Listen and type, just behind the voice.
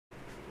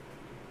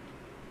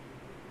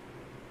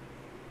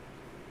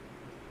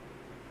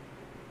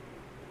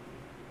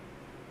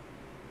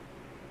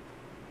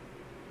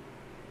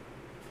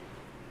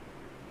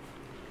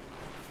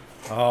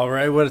All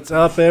right, what's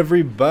up,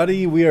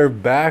 everybody? We are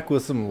back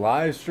with some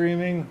live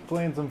streaming,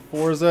 playing some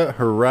Forza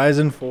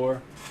Horizon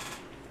 4.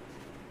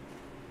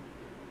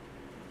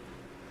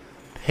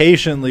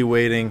 Patiently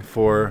waiting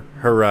for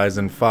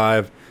Horizon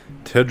 5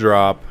 to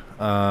drop.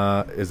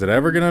 Is it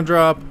ever going to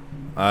drop?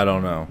 I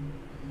don't know.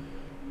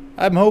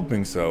 I'm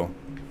hoping so.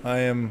 I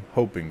am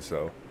hoping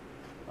so.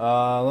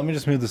 Let me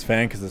just move this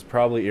fan because it's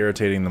probably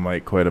irritating the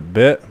mic quite a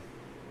bit.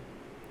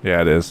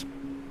 Yeah, it is.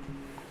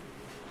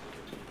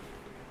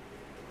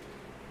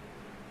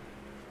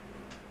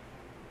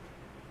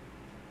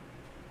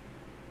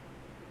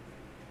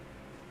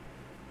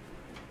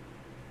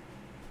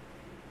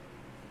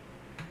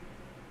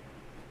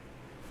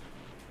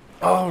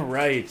 All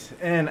right,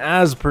 and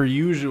as per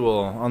usual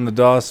on the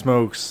Daw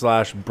Smoke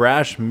 /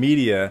 Brash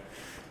Media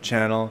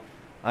channel,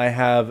 I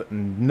have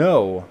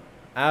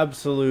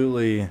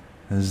absolutely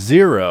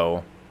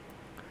zero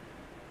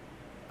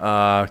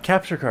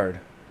capture card.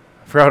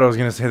 I forgot what I was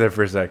going to say there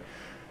for a sec.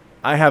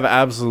 I have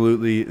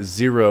absolutely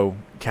zero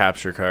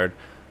capture card.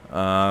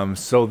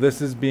 So this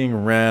is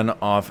being ran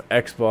off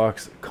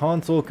Xbox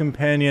Console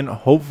Companion.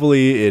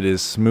 Hopefully it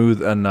is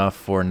smooth enough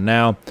for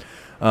now.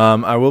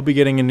 I will be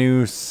getting a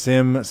new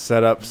sim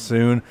set up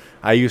soon.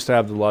 I used to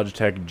have the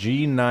Logitech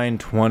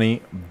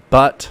G920,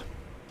 but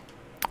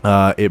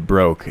it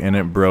broke, and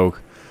it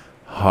broke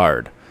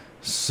hard.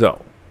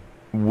 So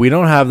we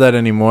don't have that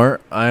anymore.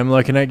 I'm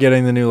looking at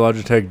getting the new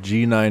Logitech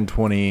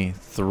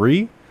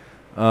G923.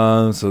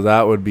 So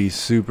that would be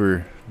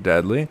super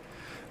deadly.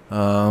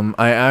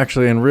 I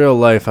actually, in real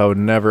life, I would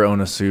never own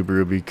a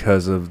Subaru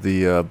because of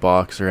the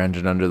boxer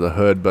engine under the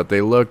hood, but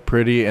they look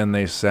pretty and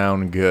they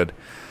sound good.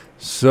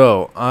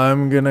 So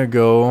I'm gonna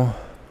go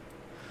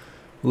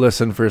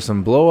listen for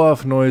some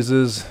blow-off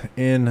noises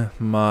in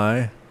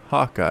my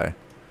Hawkeye,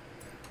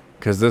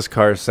 because this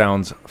car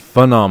sounds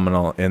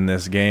phenomenal in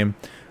this game.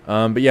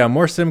 But yeah,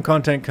 more sim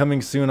content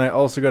coming soon. I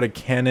also got a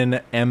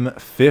Canon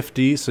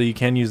M50, so you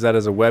can use that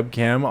as a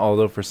webcam,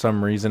 although for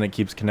some reason it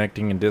keeps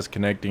connecting and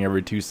disconnecting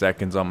every 2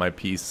 seconds on my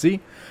PC.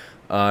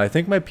 I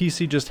think my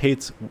PC just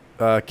hates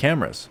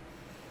cameras.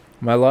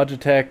 My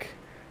Logitech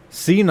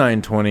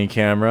C920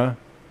 camera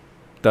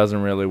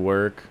doesn't really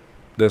work.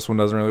 This one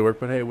doesn't really work,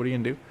 but hey, what are you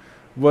gonna do?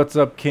 What's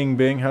up, King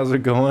Bing? How's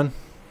it going?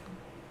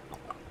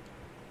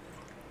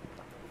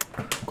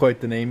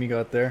 Quite the name you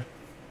got there.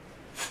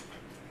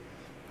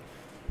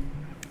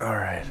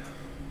 Alright.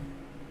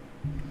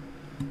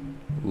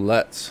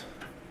 Let's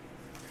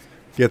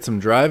get some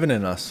driving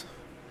in us.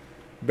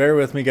 Bear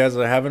with me, guys.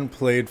 I haven't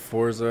played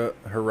Forza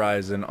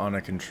Horizon on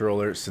a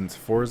controller since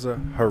Forza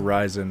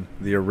Horizon,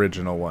 the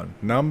original one.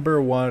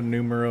 Number one,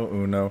 numero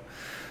uno.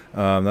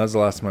 That was the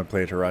last time I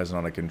played Horizon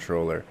on a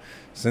controller.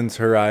 Since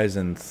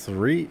Horizon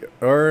 3,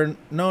 or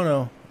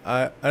no,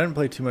 I didn't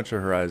play too much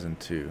of Horizon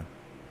 2.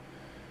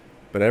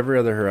 But every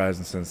other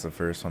Horizon since the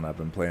first one I've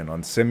been playing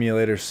on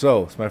simulator.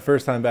 So, it's my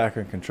first time back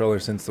on controller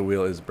since the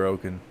wheel is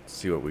broken. Let's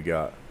see what we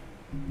got.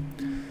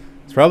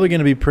 It's probably going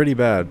to be pretty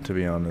bad, to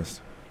be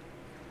honest.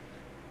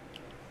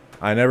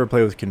 I never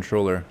play with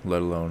controller,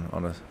 let alone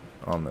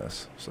on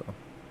this. So,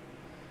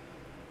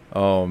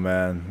 oh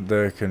man,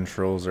 the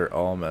controls are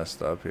all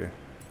messed up here.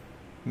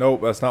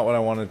 Nope, that's not what I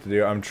wanted to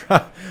do. I'm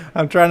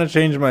trying to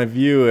change my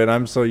view, and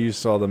I'm so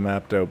used to all the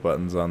mapped out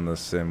buttons on the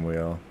sim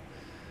wheel.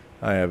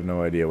 I have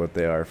no idea what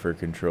they are for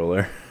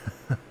controller.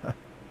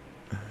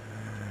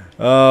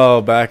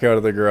 Oh, back out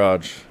of the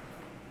garage.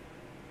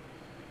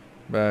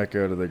 Back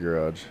out of the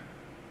garage.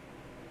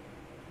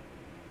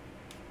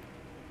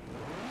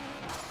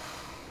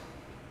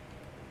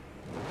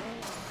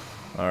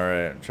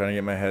 Alright, I'm trying to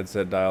get my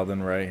headset dialed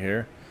in right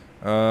here.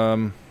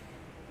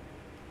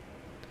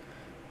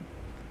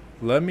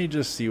 Let me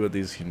just see what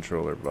these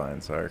controller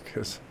blinds are,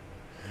 because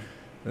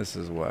this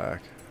is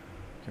whack.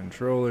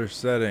 Controller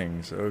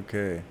settings,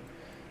 okay.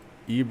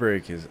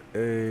 E-brake is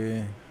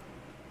A.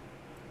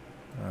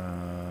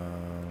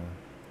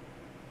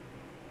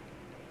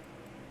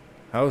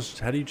 How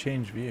do you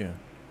change view?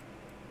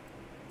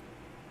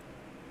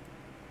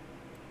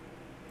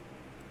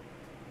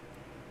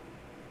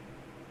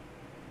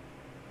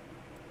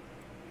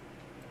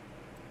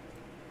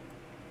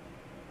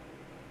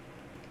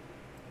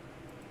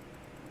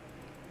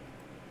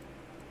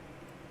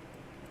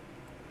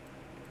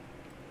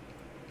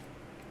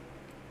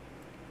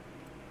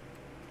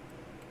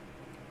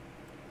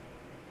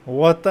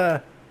 What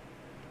the?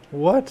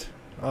 What?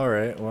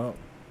 Alright, well.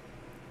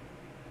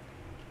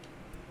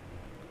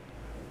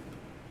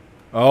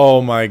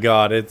 Oh my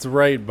god, it's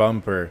right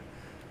bumper.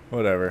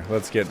 Whatever,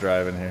 let's get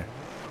driving here.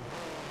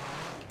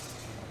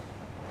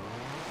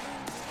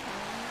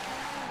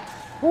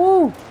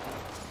 Woo!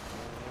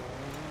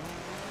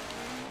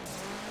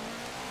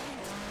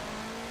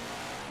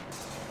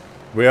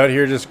 We out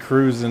here just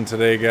cruising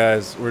today,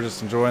 guys. We're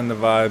just enjoying the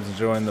vibes,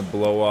 enjoying the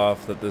blow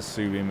off that this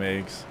Subi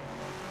makes.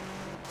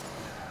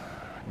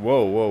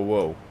 Whoa, whoa,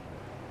 whoa.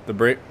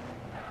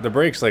 The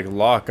brakes like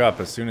lock up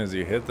as soon as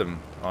you hit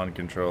them on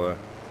controller.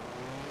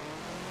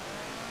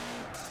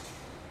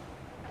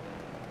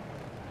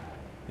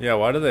 Yeah,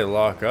 why do they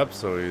lock up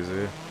so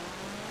easy?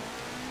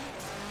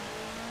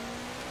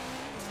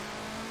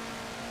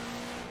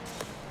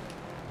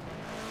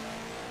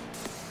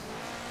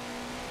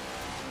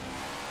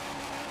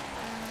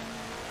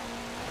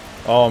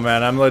 Oh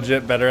man, I'm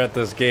legit better at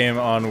this game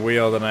on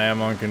wheel than I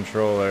am on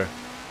controller.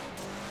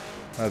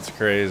 That's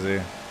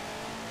crazy.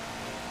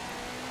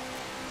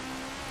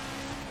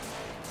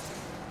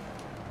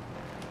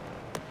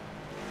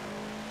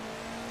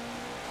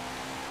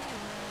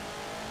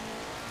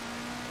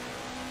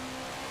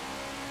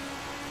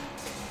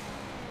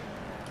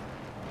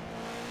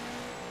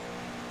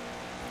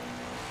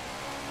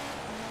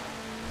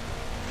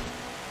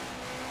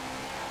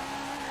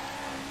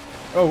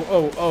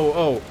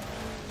 Oh.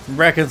 I'm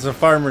wrecking some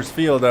farmer's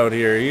field out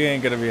here. You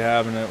ain't gonna be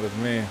having it with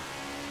me.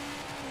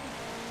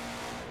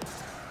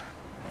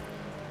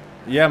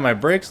 Yeah, my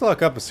brakes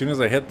lock up as soon as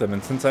I hit them,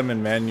 and since I'm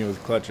in manual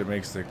with clutch, it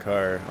makes the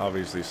car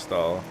obviously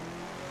stall.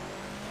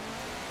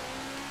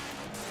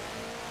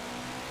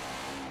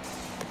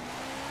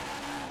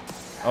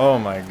 Oh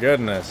my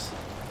goodness.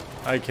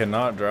 I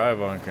cannot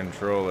drive on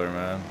controller,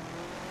 man.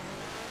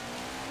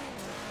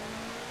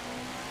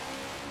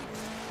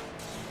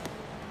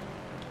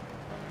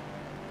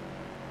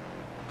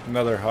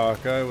 Another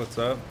Hawkeye, what's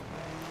up?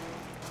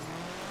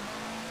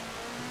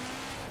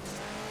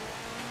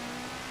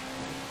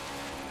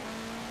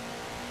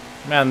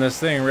 Man, this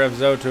thing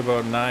revs out to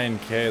about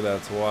 9K,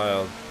 that's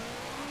wild.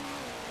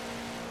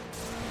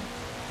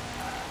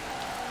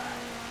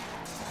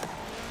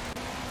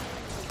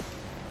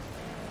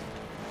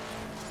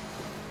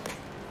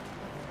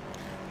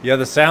 Yeah,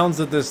 the sounds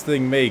that this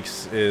thing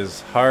makes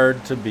is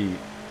hard to beat.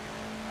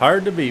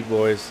 Hard to beat,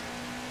 boys.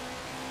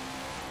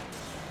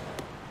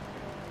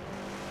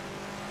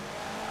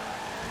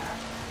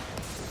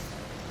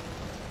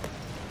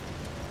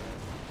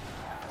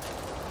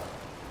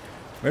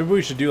 Maybe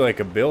we should do like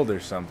a build or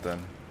something.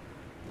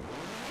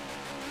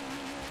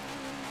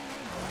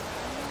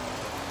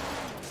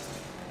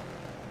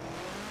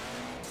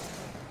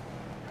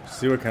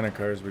 See what kind of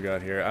cars we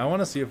got here. I want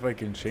to see if I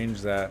can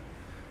change that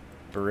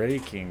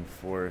braking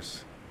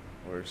force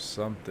or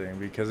something,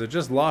 because it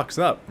just locks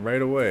up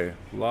right away.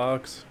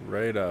 Locks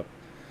right up.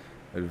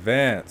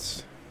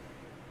 Advance.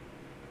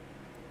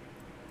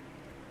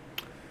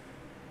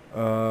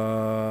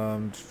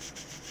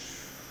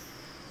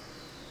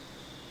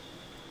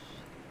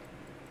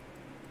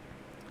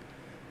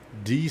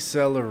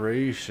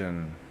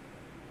 Deceleration.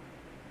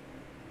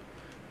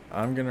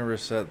 I'm gonna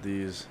reset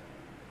these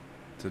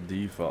to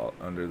default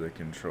under the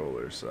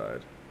controller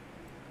side.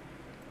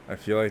 I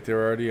feel like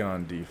they're already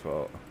on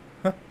default.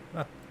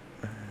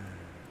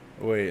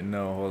 Wait,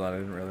 no, hold on. I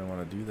didn't really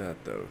want to do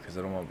that though, because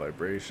I don't want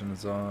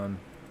vibrations on.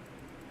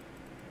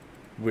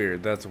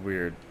 Weird, that's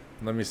weird.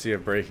 Let me see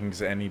if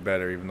braking's any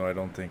better, even though I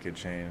don't think it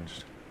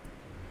changed.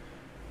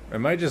 It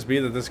might just be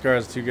that this car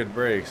has too good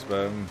brakes,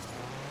 but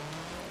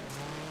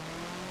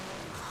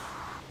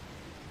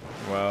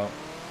well,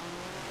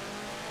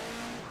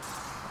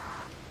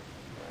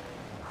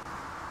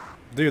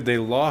 dude, they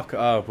lock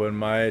up when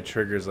my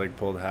trigger's like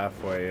pulled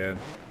halfway in.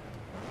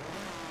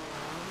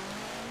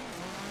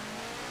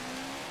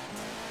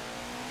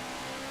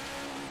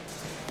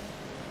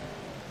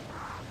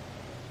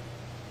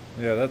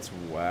 Yeah, that's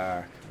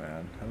whack,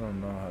 man. I don't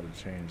know how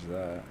to change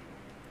that.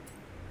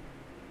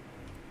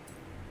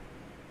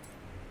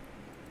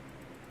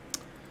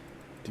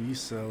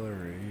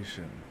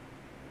 Deceleration.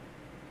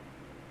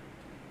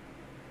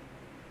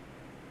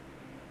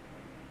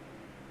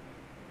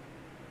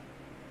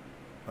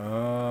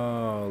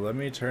 Oh, let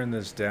me turn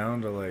this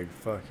down to like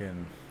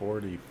fucking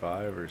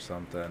 45 or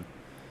something.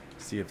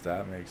 See if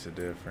that makes a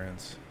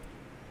difference.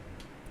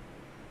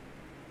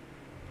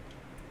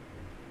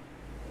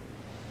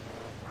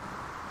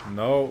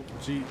 No,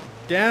 gee,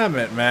 damn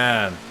it,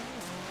 man.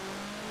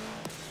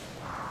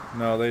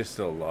 No, they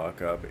still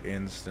lock up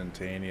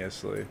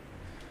instantaneously.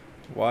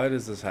 Why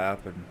does this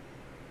happen?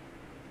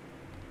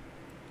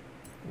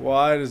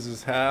 Why does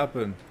this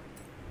happen?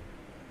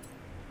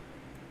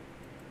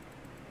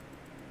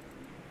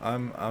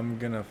 I'm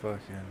gonna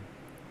fucking...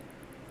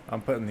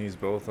 I'm putting these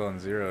both on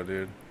 0,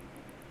 dude.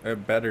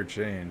 It better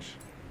change.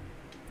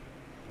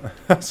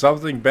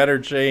 Something better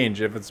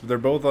change. If they're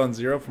both on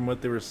 0 from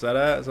what they were set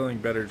at, something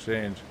better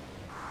change.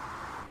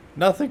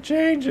 Nothing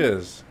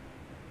changes.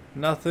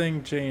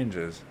 Nothing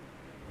changes.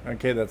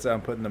 Okay, that's it.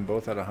 I'm putting them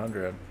both at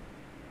 100.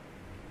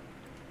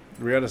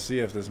 We gotta see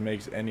if this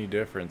makes any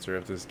difference or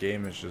if this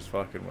game is just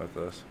fucking with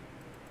us.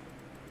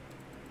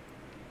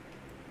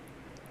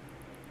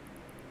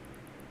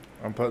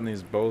 I'm putting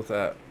these both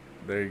at,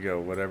 there you go,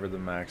 whatever the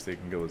max they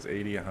can go is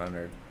 80,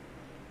 100.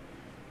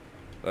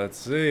 Let's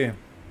see.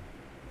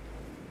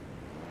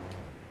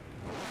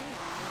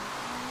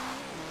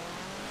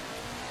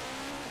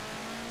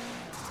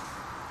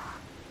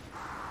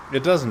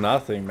 It does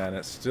nothing, man.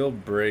 It still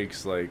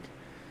breaks like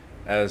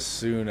as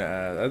soon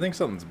as... I think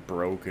something's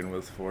broken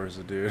with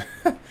Forza, dude.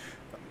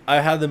 I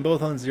had them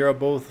both on 0,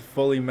 both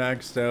fully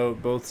maxed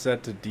out, both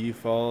set to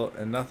default,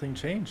 and nothing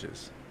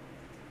changes.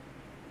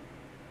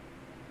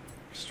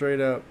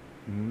 Straight up,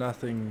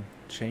 nothing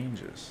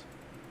changes.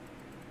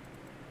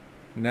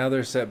 Now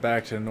they're set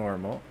back to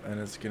normal, and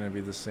it's gonna be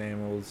the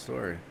same old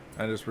story.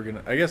 I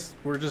guess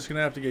we're just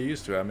gonna have to get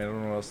used to it. I mean, I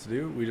don't know what else to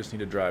do. We just need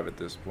to drive at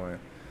this point.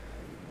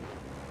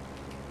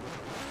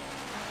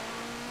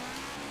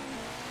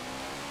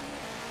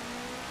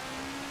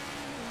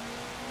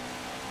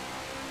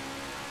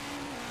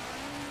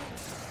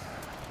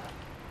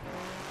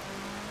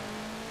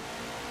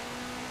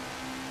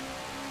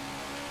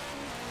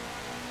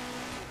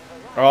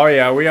 Oh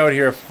yeah, we out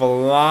here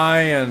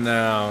flying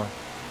now.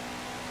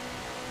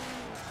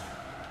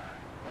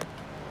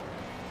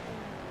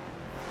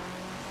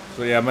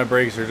 So yeah, my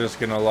brakes are just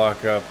gonna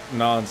lock up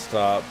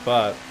non-stop,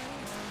 but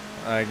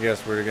I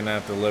guess we're gonna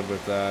have to live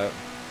with that.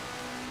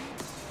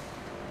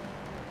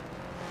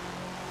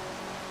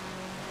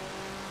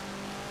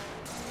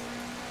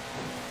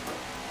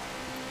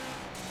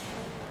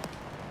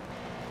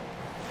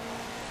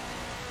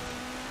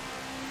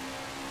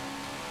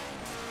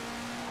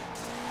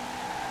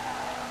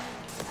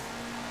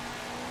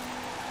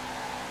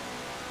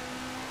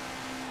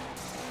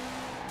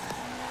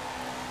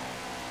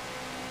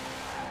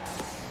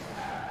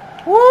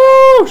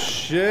 Woo!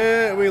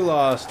 Shit, we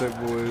lost it,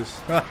 boys.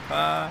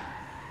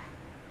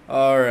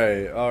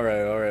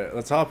 Alright.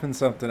 Let's hop in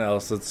something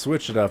else. Let's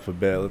switch it up a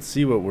bit. Let's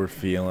see what we're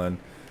feeling.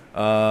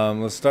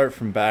 Let's start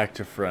from back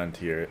to front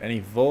here. Any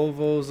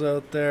Volvos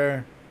out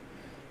there?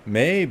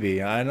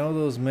 Maybe. I know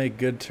those make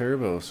good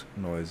turbo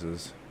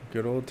noises.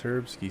 Good old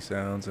turbski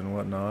sounds and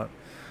whatnot.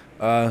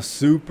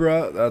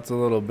 Supra, that's a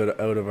little bit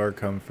out of our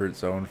comfort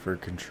zone for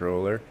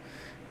controller.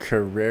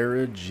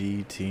 Carrera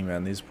GT,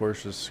 man. These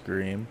Porsches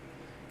scream.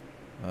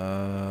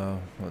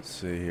 Let's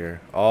see here.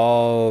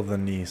 All the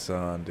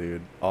Nissan,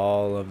 dude.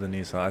 All of the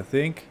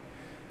Nissan.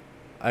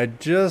 I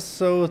just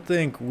so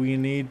think we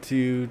need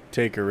to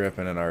take a rip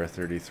in an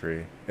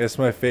R33. It's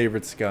my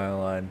favorite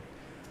Skyline.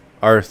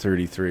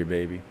 R33,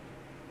 baby.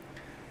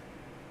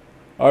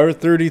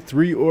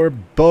 R33 or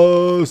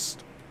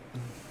bust.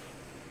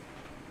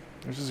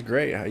 Which is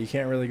great. You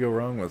can't really go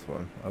wrong with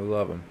one. I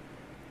love them.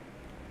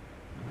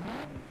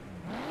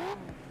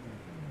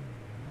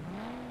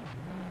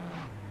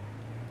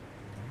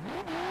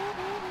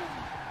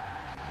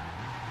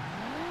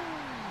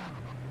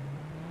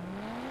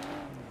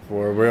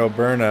 Four-wheel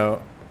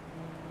burnout.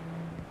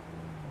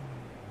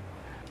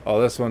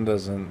 Oh, this one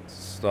doesn't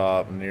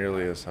stop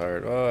nearly as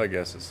hard. Oh, I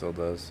guess it still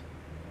does.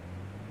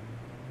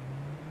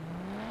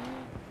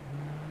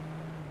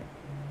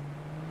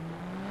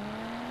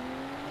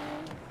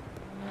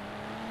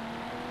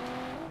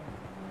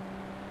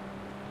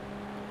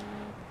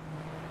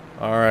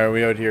 Alright,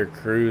 we out here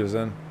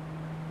cruising.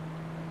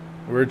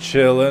 We're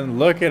chilling.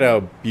 Look at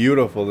how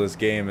beautiful this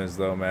game is,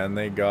 though, man.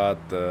 They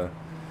got the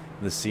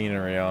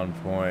scenery on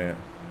point.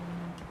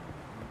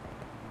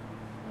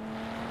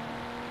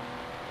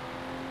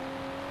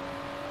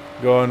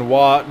 Going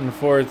Watt in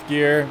fourth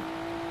gear.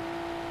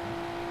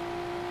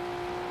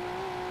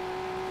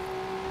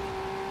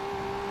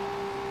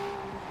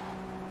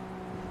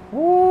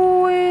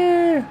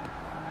 Woo-wee.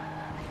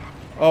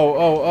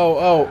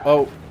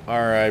 Oh.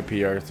 R.I.P.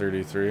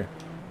 R33.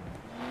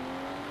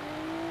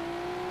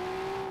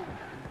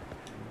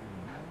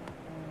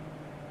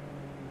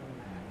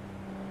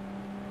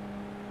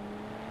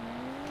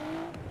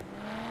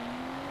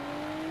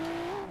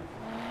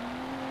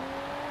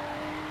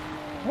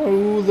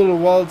 Oh, little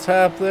wall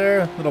tap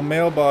there. Little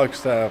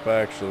mailbox tap,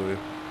 actually.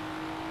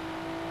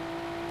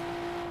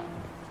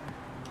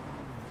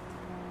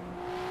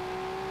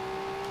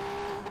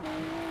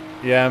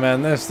 Yeah,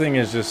 man, this thing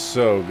is just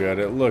so good.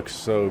 It looks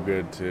so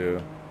good,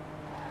 too.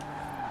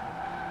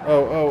 Oh.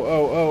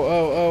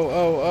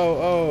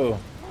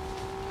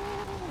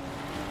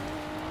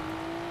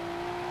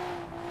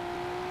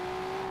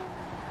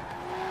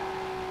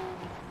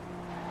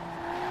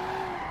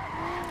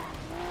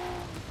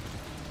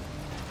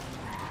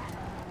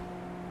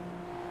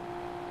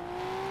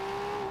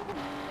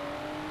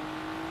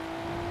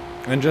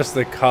 And just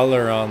the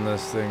color on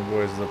this thing,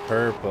 boys, the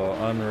purple,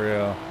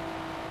 unreal.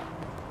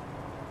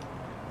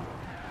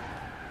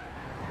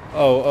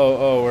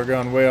 Oh, we're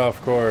going way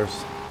off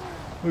course.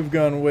 We've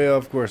gone way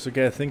off course.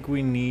 Okay, I think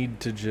we need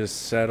to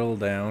just settle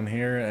down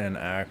here and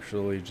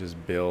actually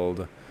just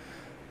build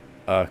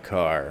a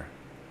car.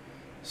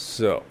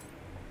 So,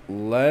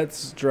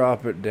 let's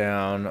drop it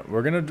down.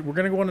 We're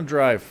gonna go on a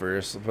drive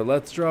first, but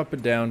let's drop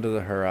it down to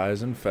the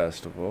Horizon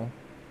Festival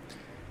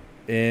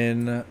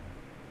in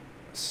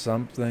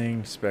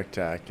something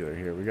spectacular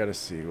here. We got to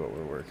see what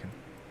we're working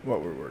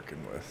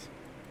with.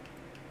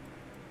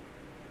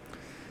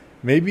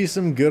 Maybe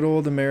some good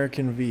old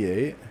American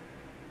V8.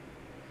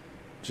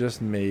 Just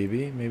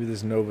maybe. Maybe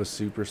this Nova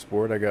Super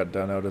Sport I got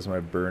done out as my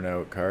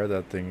burnout car.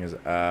 That thing is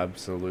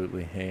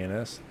absolutely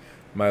heinous.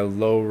 My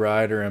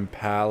lowrider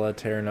Impala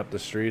tearing up the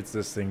streets.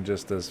 This thing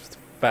just does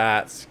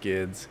fat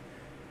skids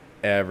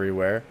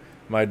everywhere.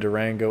 My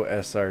Durango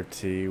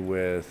SRT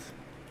with...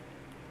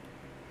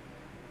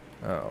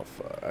 Oh,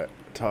 fuck.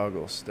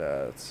 Toggle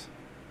stats.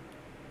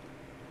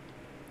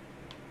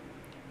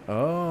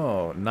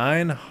 Oh,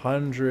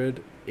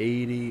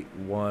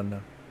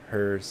 981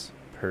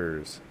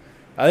 horse-pers.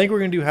 I think we're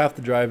going to do half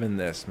the drive in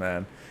this,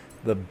 man.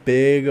 The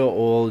big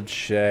old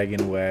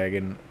shaggin'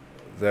 wagon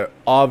that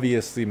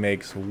obviously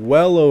makes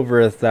well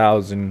over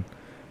 1,000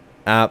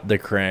 at the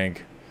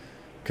crank.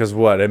 Because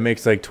what? It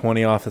makes like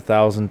 20 off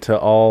 1,000 to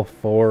all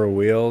four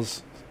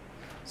wheels.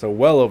 So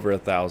well over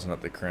 1,000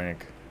 at the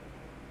crank.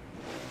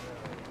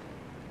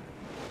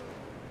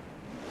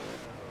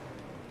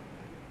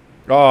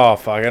 Oh,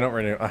 fuck. I don't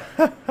really...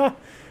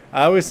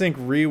 I always think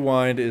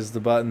rewind is the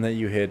button that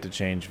you hit to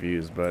change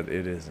views, but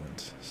it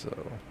isn't.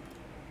 So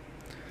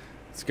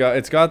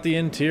it's got the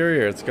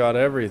interior, it's got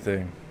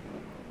everything.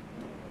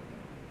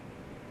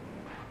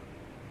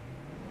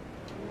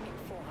 In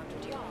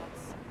 400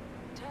 yards,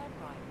 turn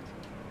right.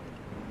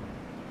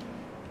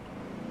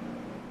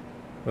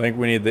 I think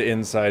we need the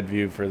inside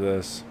view for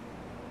this.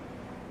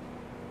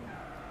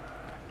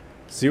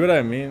 See what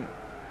I mean?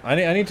 I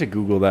need to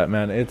Google that,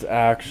 man. It's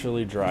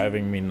actually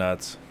driving me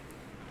nuts.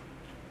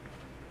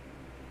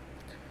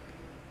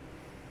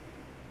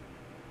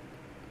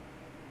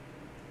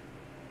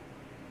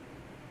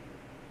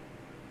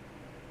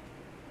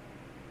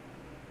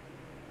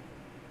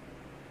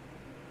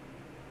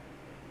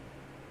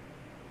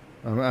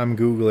 I'm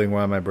Googling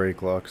why my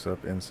brake locks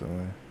up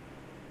instantly.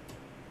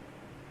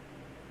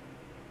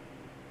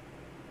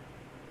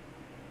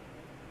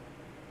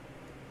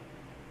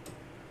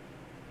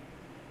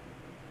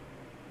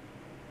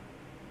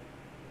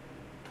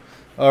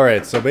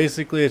 Alright, so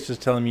basically it's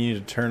just telling me you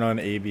need to turn on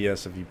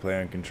ABS if you play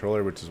on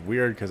controller, which is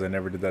weird because I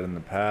never did that in the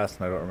past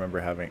and I don't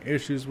remember having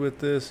issues with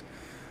this.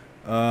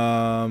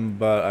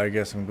 But I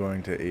guess I'm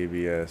going to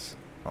ABS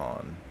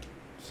on.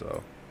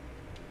 So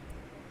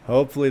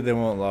hopefully they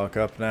won't lock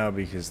up now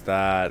because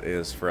that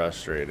is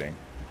frustrating.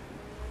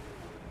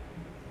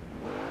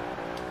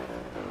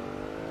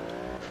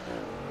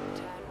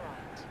 Turn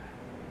right.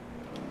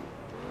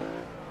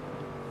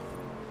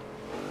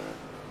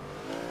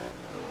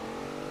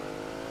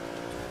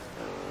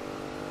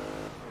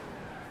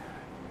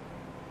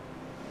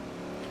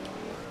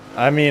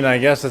 I mean, I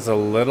guess it's a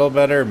little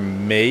better,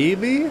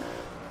 maybe?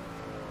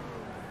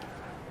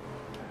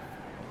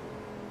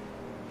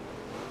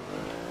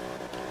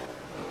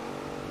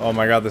 Oh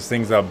my god, this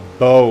thing's a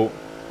boat.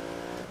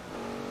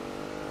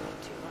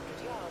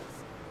 200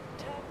 yards,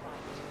 turn right.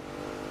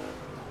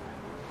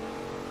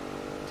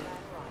 Turn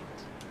right.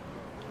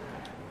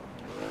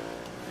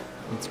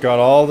 It's got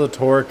all the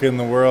torque in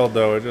the world,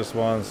 though. It just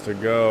wants to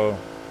go.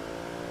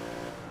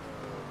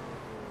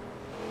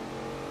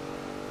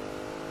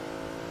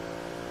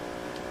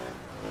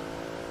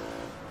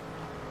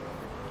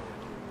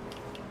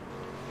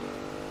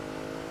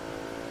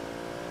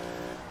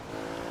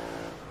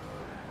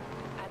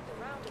 At the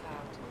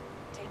roundabout,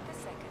 take the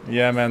second.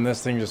 Yeah, man,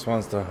 this thing just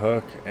wants to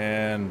hook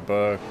and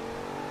buck.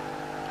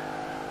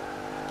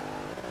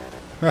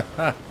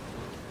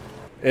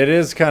 It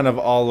is kind of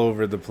all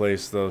over the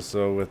place, though.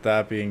 So with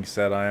that being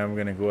said, I am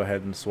going to go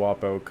ahead and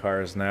swap out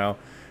cars now.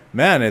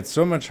 Man, it's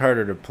so much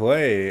harder to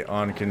play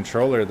on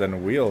controller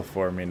than wheel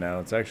for me now.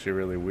 It's actually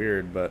really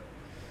weird, but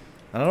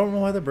I don't know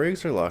why the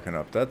brakes are locking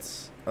up.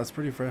 That's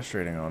pretty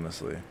frustrating,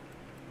 honestly.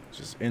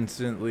 Just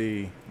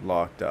instantly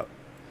locked up.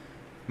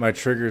 My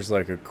trigger's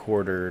like a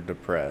quarter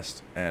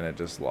depressed, and it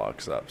just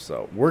locks up.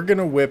 So we're going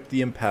to whip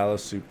the Impala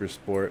Super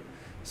Sport.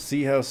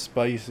 See how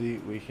spicy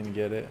we can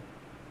get it.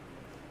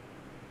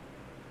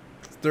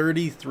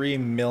 33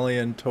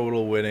 million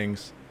total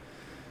winnings.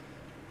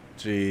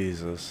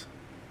 Jesus.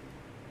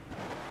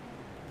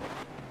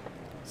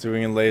 See if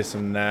we can lay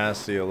some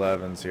nasty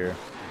 11s here.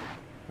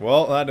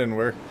 Well, that didn't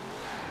work.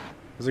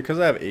 Is it because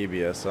I have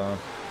ABS on?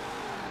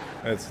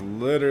 It's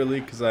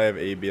literally because I have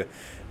ABS.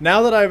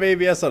 Now that I have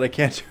ABS on, I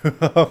can't do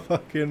a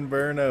fucking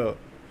burnout.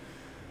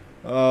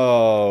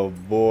 Oh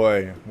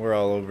boy, we're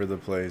all over the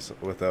place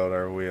without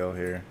our wheel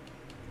here.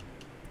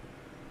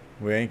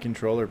 We ain't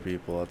controller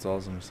people, that's all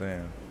I'm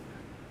saying.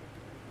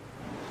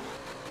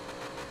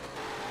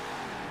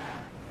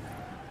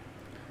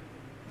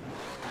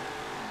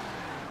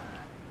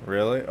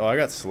 Really? Oh, I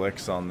got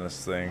slicks on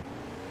this thing.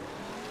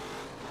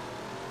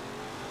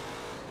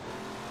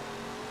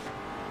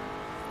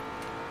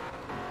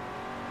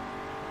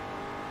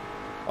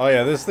 Oh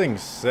yeah, this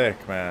thing's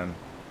sick, man.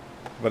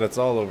 But it's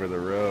all over the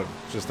road.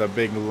 Just a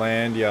big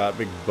land yacht,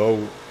 big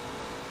boat.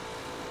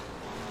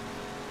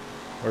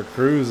 We're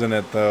cruising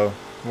it, though.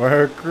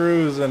 We're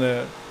cruising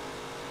it.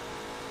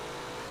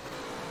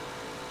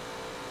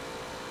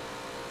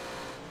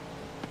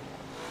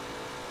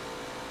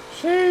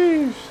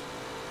 Sheesh.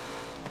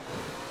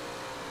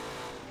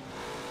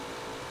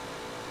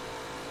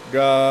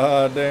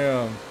 God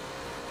damn.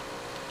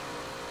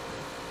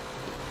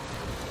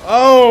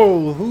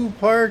 Oh, who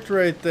parked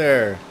right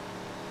there?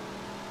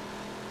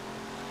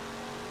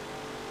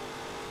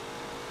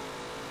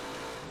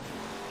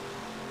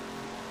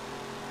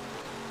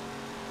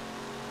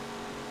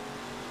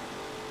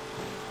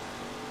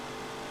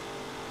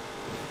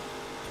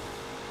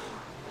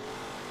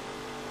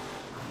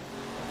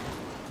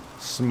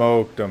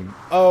 Smoked him.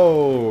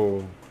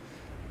 Oh.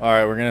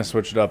 Alright, we're gonna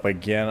switch it up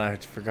again. I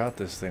forgot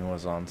this thing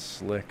was on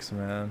slicks,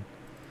 man.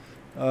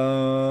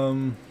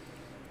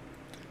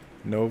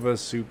 Nova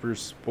Super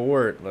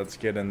Sport. Let's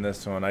get in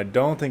this one. I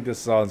don't think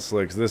this is on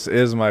slicks. This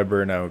is my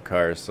burnout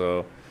car,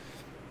 so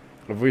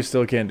if we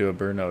still can't do a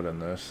burnout in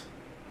this,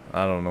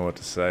 I don't know what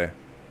to say.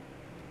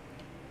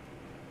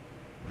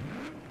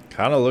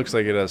 Kind of looks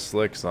like it has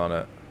slicks on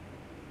it.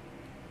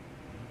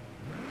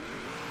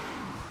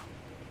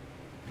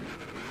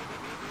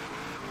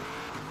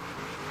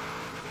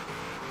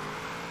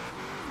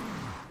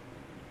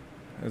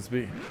 It's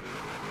be.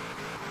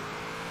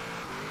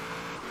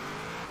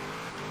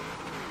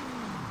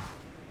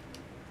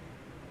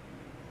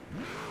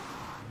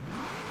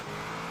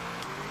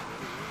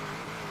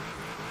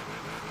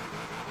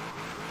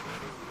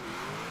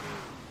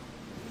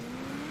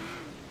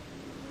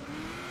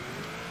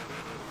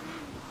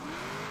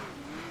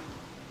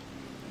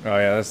 Oh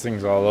yeah, this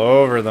thing's all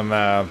over the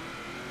map.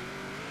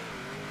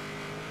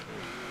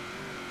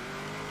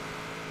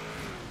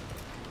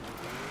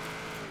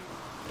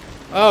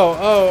 Oh.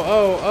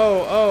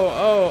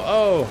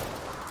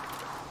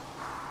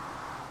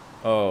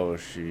 Oh,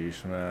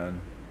 sheesh,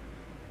 man.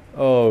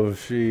 Oh,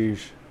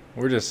 sheesh.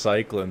 We're just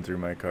cycling through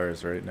my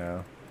cars right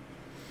now.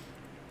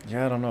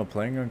 Yeah, I don't know.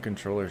 Playing on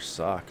controller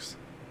sucks.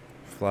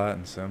 Flat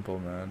and simple,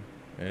 man.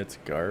 It's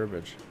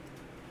garbage.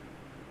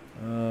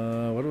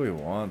 What do we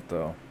want,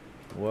 though?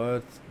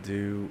 What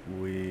do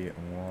we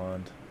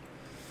want?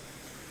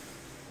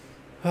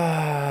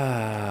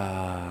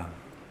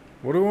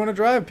 What do we want to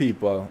drive,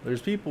 people?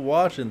 There's people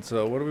watching,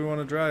 so what do we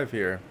want to drive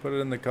here? Put it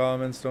in the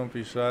comments. Don't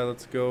be shy.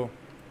 Let's go.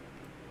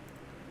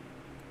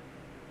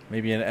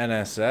 Maybe an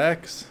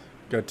NSX.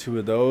 Got 2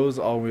 of those.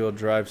 All-wheel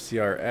drive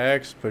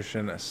CRX.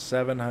 Pushing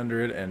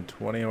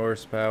 720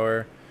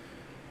 horsepower.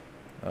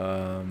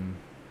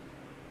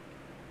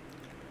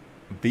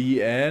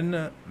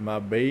 BN, my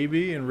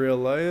baby in real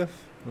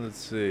life. Let's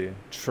see.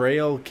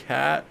 Trail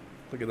Cat.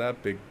 Look at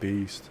that big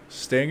beast.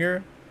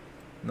 Stinger.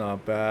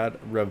 Not bad.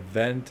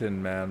 Reventon,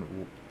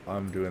 man.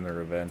 I'm doing the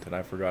Reventon.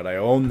 I forgot I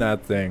own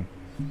that thing.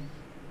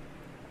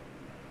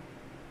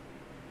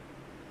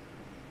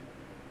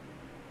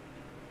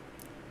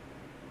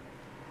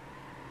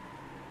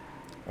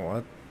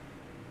 What?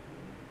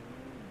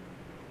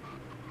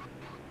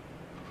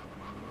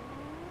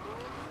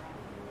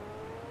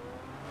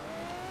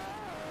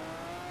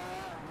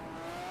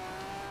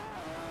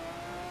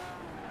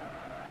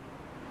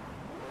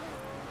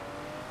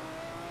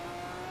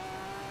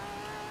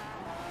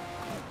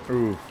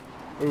 Oof.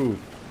 Oof.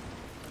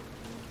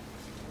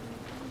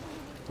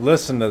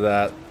 Listen to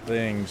that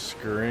thing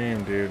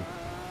scream, dude. In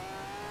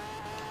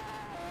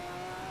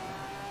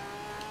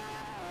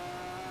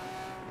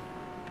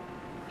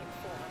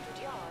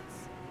 400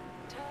 yards,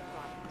 turn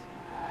right.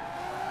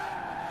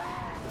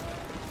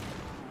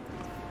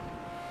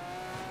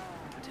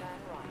 Turn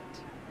right.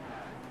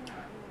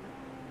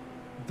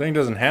 The thing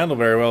doesn't handle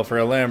very well for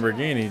a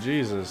Lamborghini,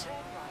 Jesus. Turn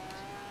right.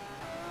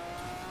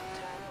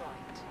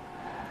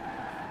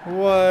 Turn right.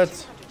 What?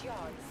 200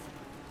 yards,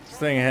 This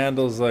thing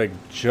handles like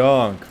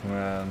junk,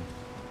 man.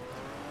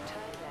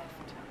 turn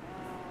left.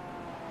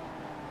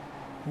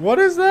 What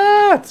is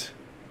that?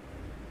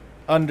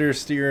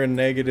 Understeer and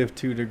negative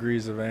 2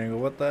 degrees of angle.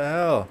 What the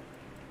hell?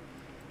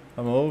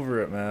 I'm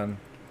over it, man.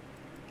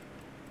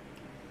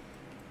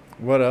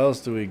 What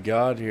else do we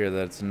got here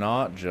that's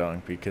not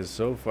junk? Because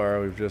so far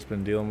we've just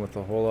been dealing with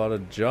a whole lot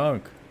of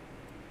junk.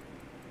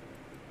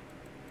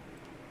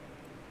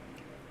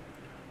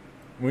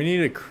 We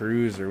need a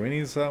cruiser. We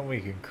need something we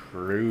can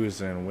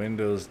cruise in.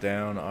 Windows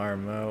down,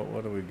 arm out.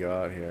 What do we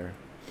got here?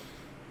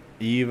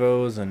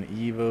 Evos and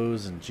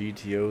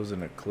GTOs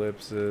and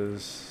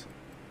Eclipses.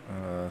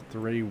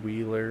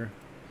 3-wheeler.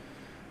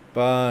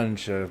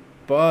 Bunch of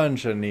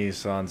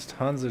Nissans.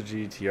 Tons of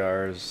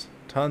GTRs.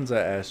 Tons of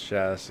S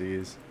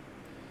chassis.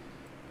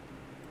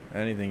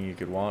 Anything you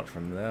could want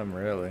from them,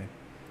 really.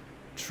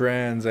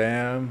 Trans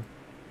Am.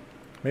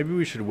 Maybe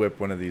we should whip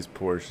one of these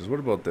Porsches. What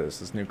about this?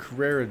 This new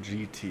Carrera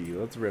GT.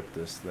 Let's rip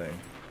this thing.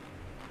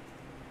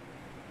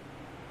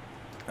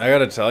 I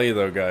gotta tell you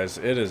though, guys,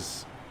 it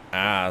is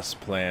ass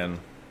playing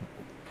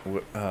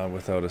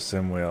without a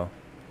sim wheel.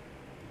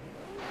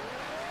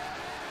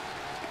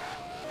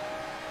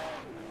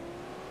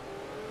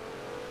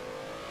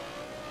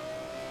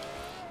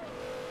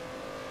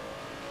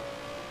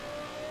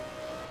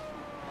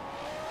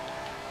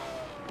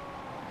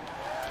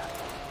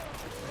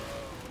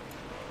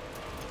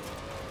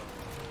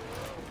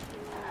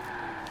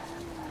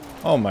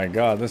 Oh my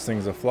god, this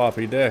thing's a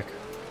floppy dick.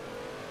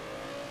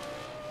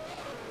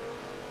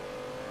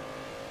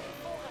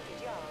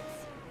 400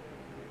 yards,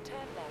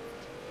 turn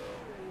left.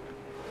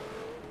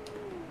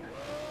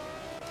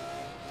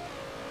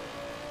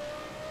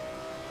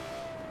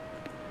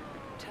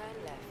 Turn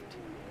left.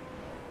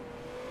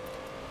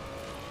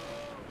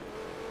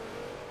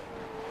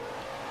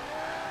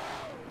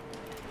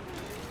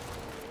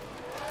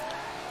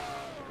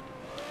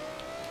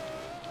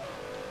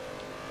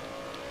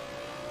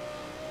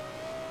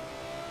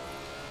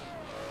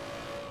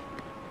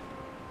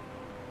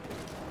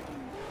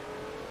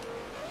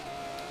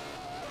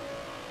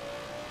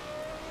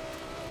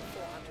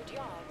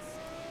 Yards,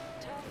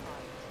 turn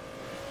right.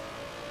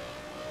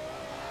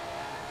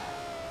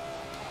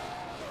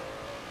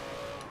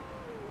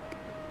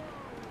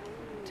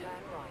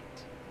 Turn right.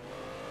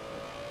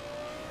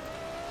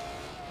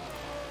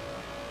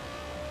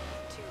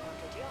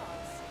 200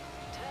 yards,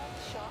 turn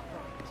sharp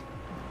right.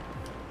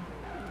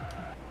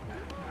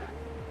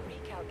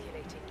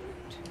 Recalculating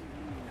route.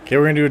 Okay,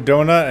 we're gonna do a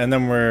donut and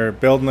then we're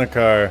building a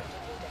car.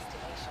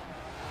 Destination.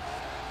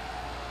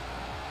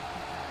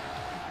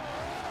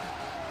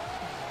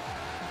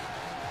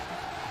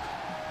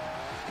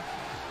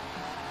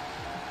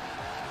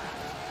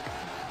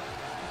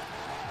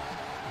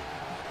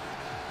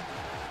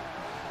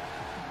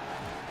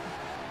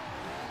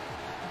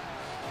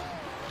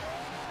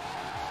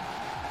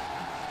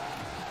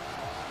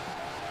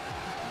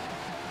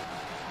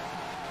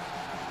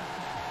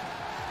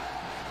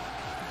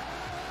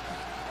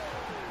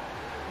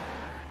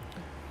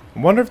 I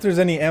wonder if there's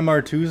any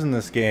MR2s in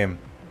this game.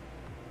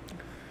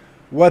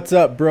 What's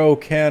up, bro?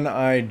 Can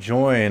I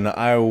join?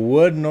 I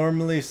would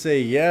normally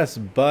say yes,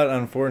 but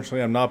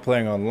unfortunately I'm not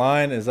playing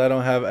online as I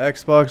don't have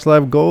Xbox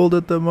Live Gold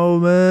at the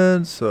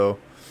moment, so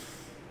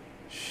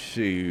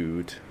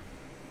shoot.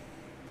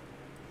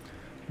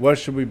 What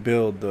should we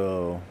build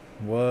though?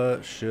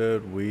 What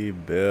should we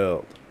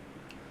build?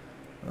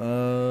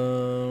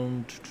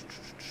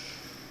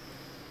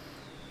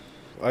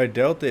 I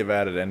doubt they've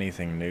added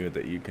anything new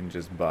that you can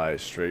just buy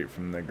straight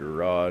from the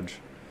garage.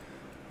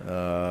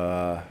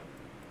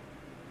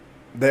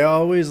 They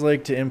always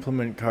like to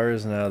implement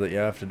cars now that you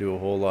have to do a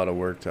whole lot of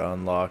work to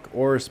unlock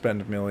or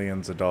spend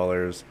millions of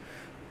dollars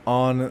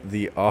on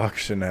the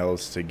auction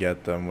house to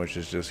get them, which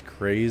is just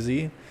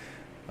crazy.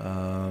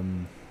 But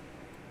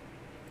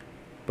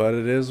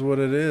it is what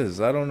it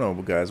is. I don't know,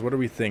 guys. What are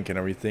we thinking?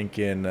 Are we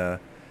thinking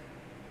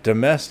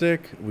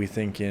domestic? Are we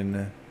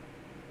thinking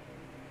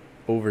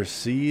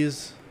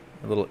overseas?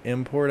 A little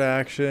import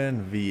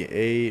action?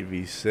 V8,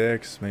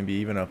 V6, maybe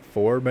even a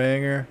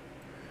 4-banger?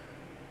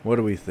 What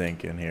are we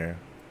thinking here?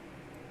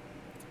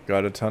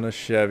 Got a ton of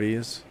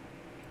Chevys.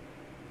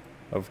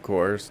 Of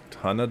course.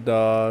 Ton of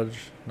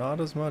Dodge. Not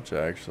as much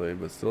actually,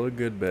 but still a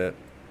good bit.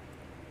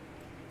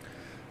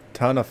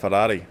 Ton of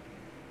Ferrari.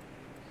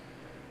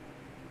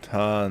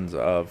 Tons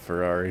of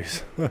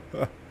Ferraris.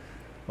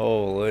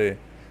 Holy.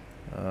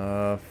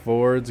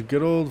 Ford's.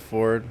 Good old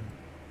Ford.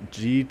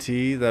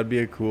 GT. That'd be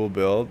a cool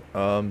build.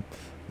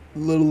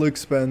 Little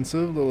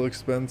expensive. Little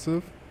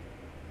expensive.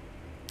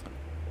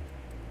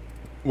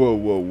 Whoa,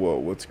 whoa, whoa.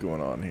 What's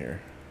going on here?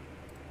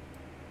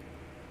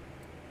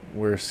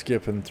 We're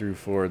skipping through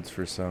Fords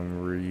for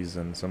some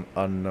reason. Some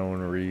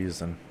unknown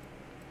reason.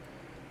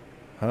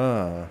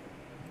 Huh.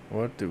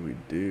 What do we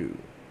do?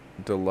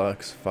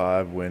 Deluxe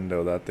 5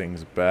 window. That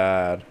thing's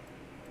bad.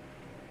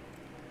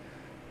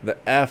 The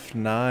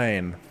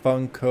F9.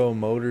 Funko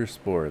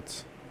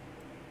Motorsports.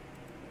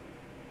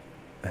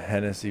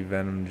 Hennessy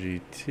Venom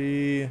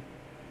GT.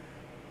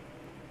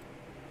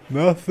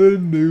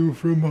 Nothing new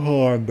from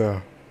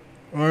Honda.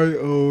 I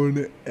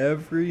own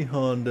every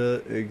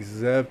Honda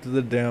except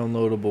the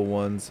downloadable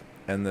ones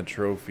and the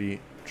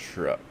trophy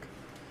truck.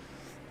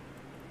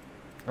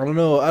 I don't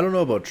know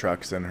about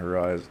trucks in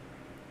Horizon.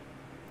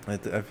 I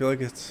feel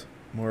like it's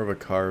more of a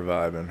car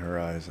vibe in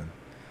Horizon.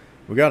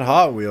 We got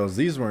Hot Wheels.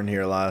 These weren't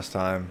here last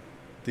time.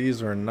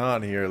 These were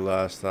not here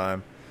last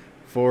time.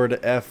 Ford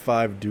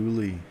F5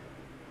 Dually.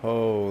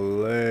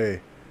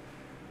 Holy.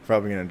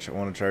 Probably going to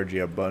want to charge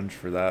you a bunch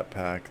for that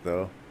pack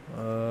though.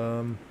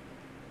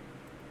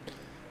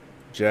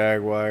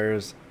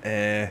 Jaguars,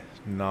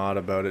 not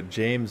about it.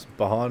 James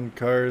Bond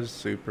cars,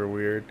 super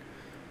weird.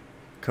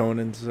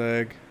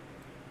 Koenigsegg.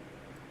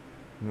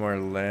 More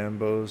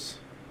Lambos.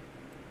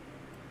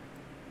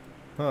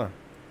 Huh.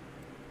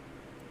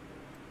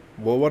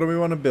 Well, what do we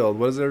want to build?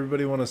 What does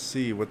everybody want to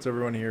see? What's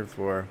everyone here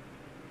for?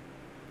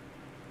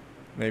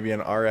 Maybe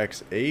an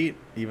RX-8,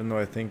 even though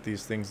I think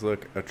these things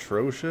look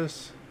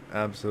atrocious.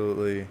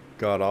 Absolutely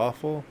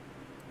god-awful.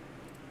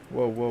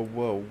 Whoa, whoa,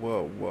 whoa,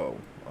 whoa, whoa.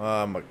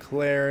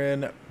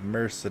 McLaren,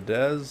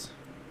 Mercedes.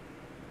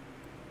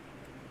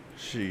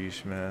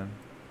 Sheesh, man.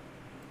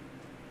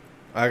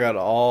 I got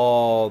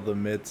all the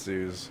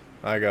Mitsus.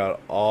 I got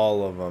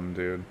all of them,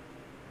 dude.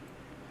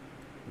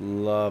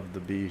 Love the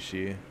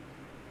Bishi.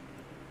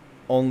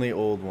 Only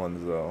old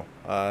ones, though.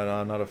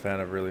 I'm not a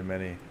fan of really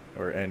many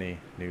or any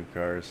new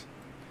cars.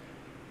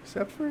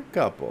 Except for a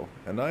couple.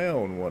 And I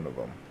own one of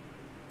them.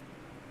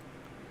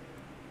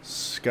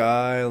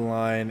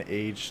 Skyline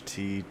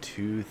HT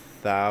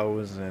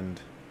 2000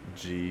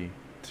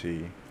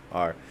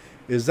 GTR.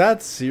 Is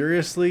that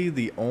seriously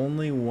the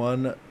only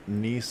one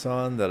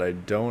Nissan that I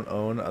don't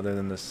own other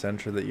than the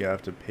Sentra that you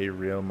have to pay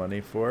real money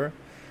for?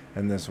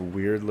 And this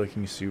weird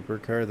looking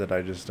supercar that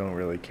I just don't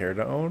really care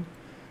to own?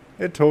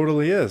 It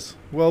totally is.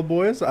 Well,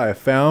 boys, I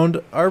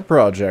found our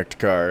project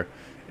car.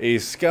 A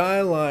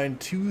Skyline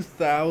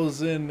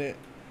 2000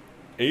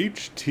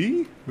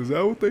 HT? Is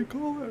that what they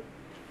call it?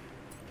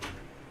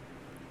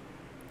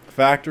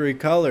 Factory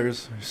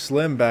colors.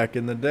 Slim back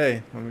in the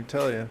day, let me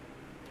tell you.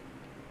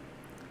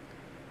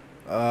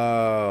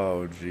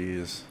 Oh,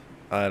 jeez.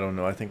 I don't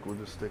know. I think we'll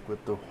just stick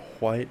with the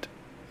white.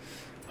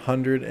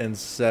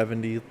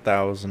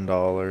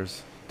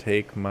 $170,000.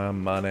 Take my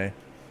money.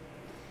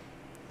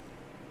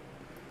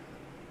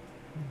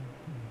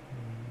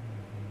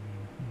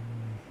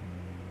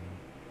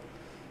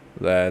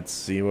 Let's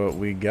see what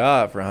we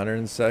got for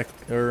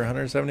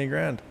 170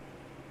 grand.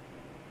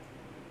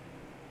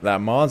 That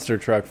monster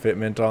truck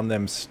fitment on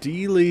them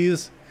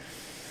Steelies.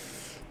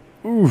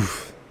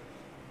 Oof.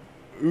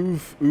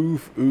 Oof,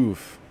 oof,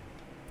 oof.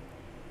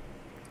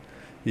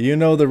 You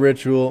know the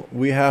ritual.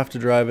 We have to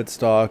drive it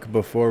stock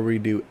before we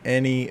do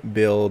any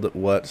build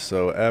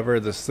whatsoever.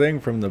 This thing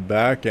from the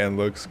back end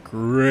looks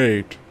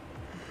great.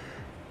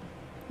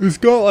 It's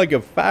got like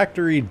a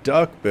factory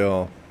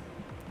duckbill.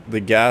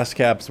 The gas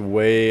cap's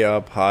way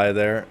up high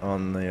there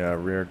on the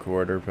rear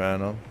quarter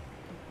panel.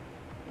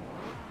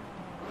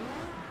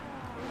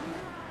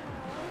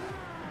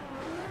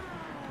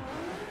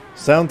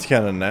 Sounds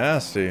kind of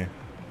nasty.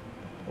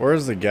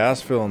 Where's the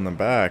gas fill in the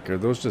back? Are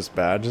those just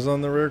badges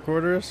on the rear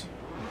quarters?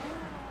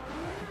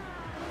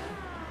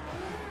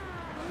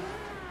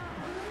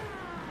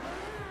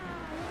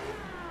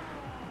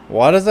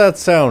 Why does that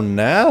sound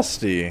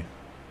nasty?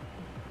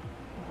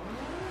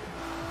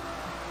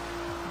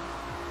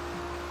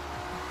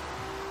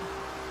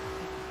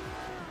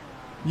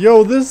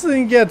 Yo, this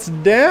thing gets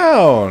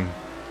down.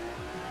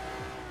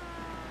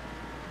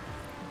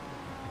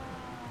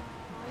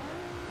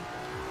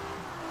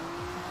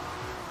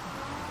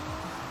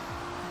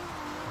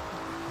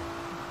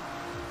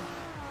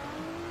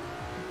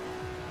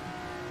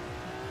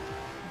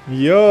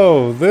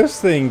 Yo,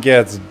 this thing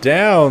gets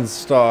down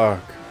stock.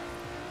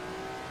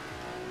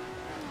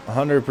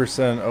 100%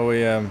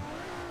 OEM.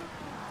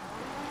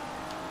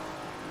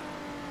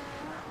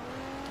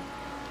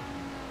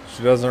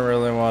 She doesn't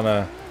really want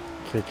to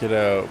kick it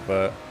out,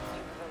 but You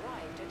have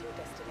arrived at your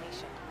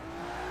destination.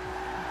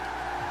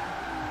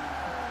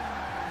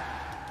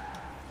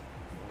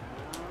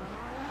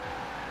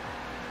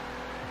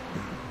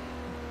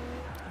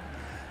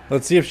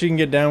 let's see if she can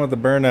get down with the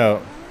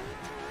burnout.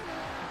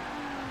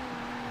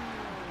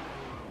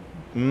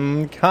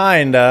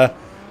 Kinda.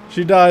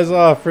 She dies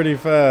off pretty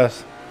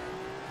fast.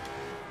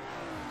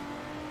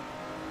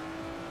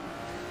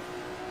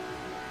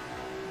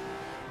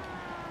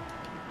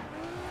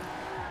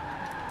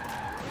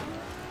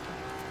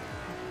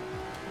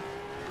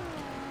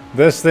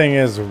 This thing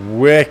is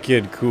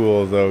wicked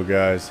cool though,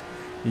 guys.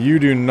 You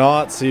do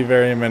not see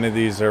very many of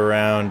these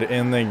around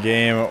in the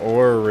game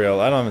or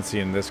real. I haven't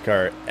seen this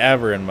car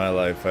ever in my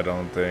life, I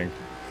don't think.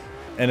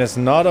 And it's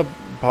not a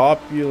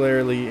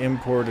popularly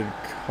imported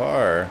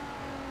car.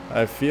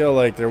 I feel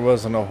like there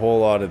wasn't a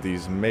whole lot of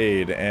these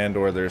made, and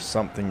or there's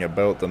something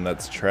about them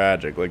that's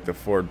tragic. Like the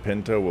Ford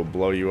Pinto will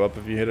blow you up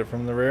if you hit it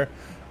from the rear.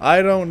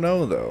 I don't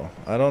know though.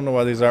 I don't know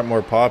why these aren't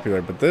more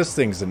popular, but this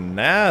thing's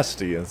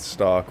nasty in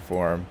stock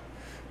form.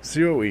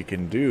 See what we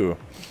can do.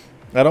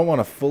 I don't want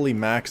to fully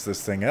max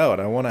this thing out.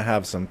 I want to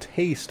have some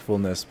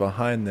tastefulness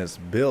behind this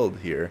build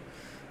here.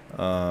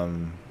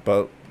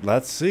 But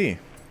let's see.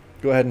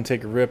 Go ahead and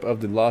take a rip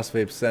of the Lost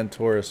Vape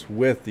Centaurus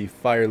with the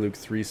Fire Luke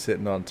 3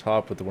 sitting on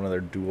top with one of their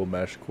dual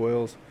mesh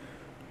coils.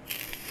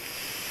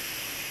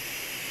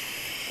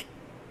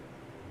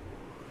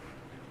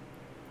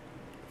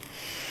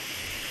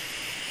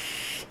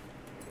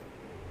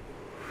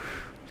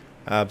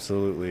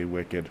 Absolutely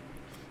wicked.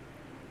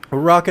 We're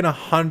rocking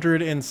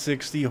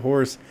 160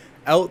 horse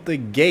out the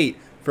gate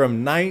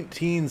from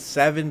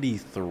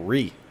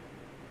 1973.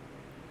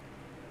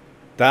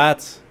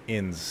 That's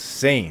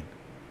insane.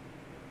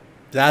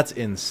 That's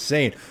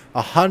insane.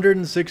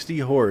 160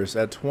 horse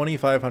at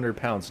 2,500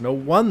 pounds. No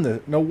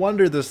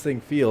wonder this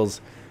thing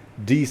feels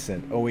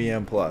decent.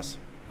 OEM plus.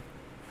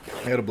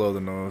 I had to blow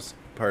the nose.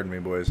 Pardon me,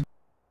 boys.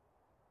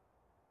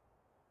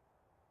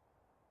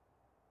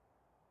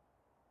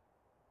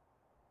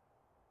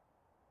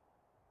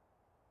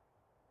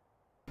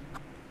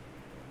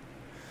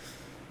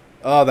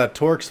 Oh, that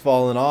torque's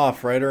falling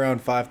off right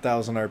around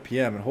 5,000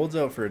 RPM. It holds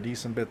out for a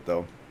decent bit,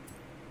 though.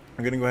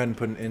 I'm going to go ahead and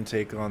put an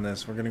intake on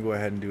this. We're going to go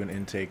ahead and do an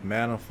intake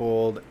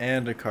manifold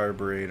and a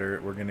carburetor.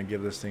 We're going to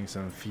give this thing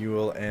some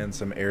fuel and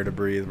some air to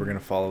breathe. We're going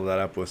to follow that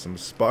up with some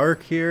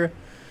spark here.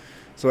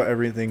 So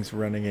everything's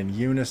running in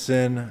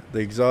unison. The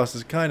exhaust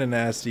is kind of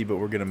nasty, but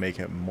we're going to make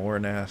it more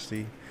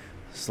nasty.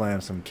 Slam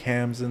some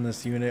cams in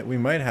this unit. We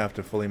might have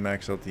to fully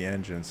max out the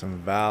engine. Some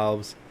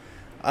valves.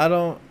 I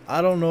don't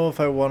know if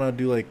I want to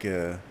do like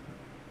a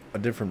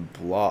different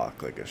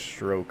block, like a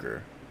stroker.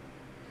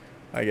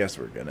 I guess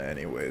we're gonna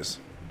anyways.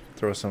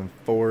 Throw some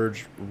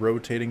forged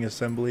rotating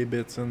assembly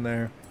bits in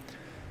there.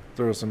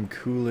 Throw some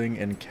cooling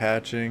and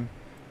catching,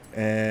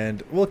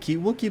 and we'll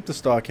keep the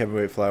stock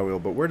heavyweight flywheel.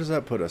 But where does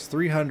that put us?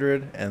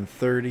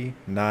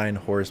 339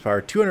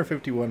 horsepower,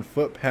 251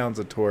 foot-pounds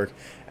of torque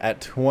at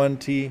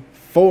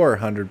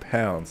 2,400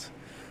 pounds.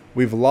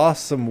 We've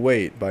lost some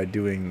weight by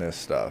doing this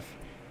stuff.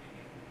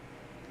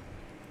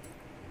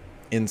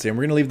 Insane.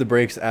 We're going to leave the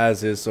brakes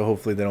as is, so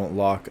hopefully they don't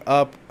lock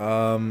up.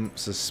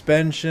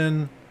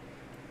 Suspension,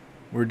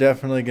 we're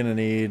definitely going to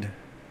need...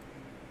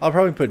 I'll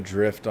probably put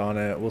drift on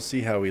it. We'll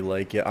see how we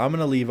like it. I'm going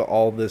to leave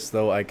all this,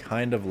 though. I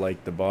kind of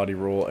like the body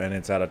roll, and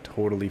it's at a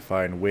totally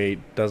fine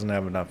weight. Doesn't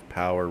have enough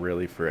power,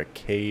 really, for a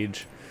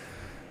cage.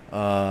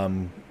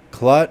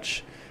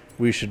 Clutch,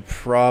 we should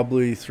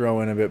probably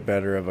throw in a bit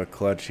better of a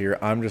clutch here.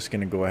 I'm just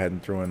going to go ahead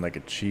and throw in like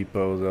a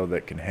cheapo, though,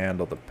 that can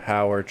handle the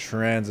power.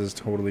 Trans is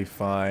totally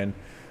fine.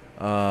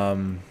 I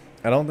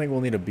don't think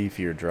we'll need a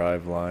beefier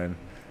drive line.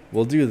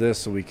 We'll do this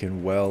so we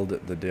can weld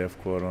the diff,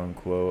 quote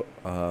unquote.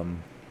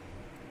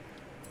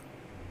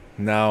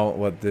 Now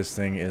what this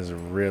thing is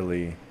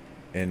really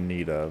in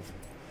need of.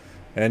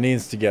 It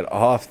needs to get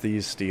off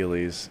these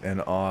steelies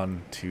and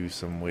on to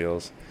some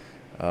wheels.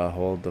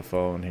 Hold the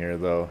phone here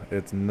though.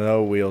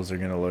 No wheels are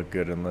going to look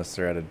good unless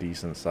they're at a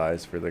decent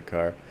size for the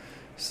car.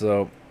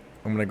 So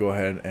I'm going to go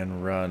ahead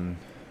and run.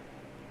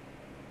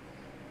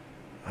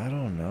 I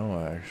don't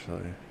know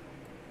actually.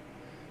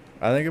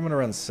 I think I'm going to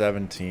run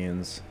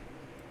 17s.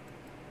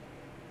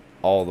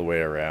 all the way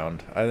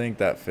around. I think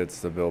that fits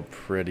the bill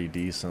pretty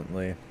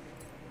decently.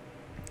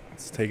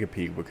 Let's take a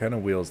peek. What kind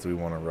of wheels do we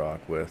want to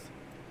rock with?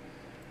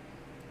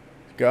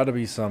 Got to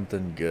be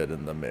something good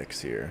in the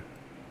mix here.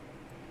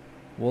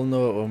 We'll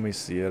know it when we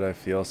see it. I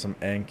feel some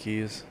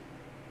Ankies.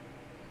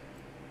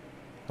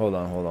 Hold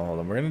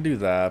on. We're going to do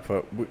that,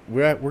 but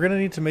we're going to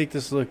need to make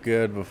this look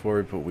good before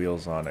we put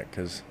wheels on it,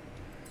 because...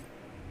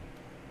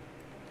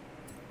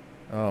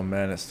 Oh,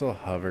 man, it's still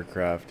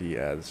hovercrafty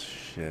as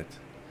shit.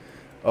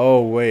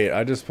 Oh, wait,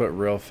 I just put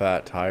real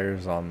fat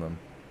tires on them.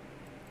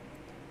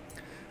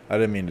 I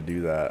didn't mean to do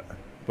that,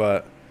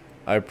 but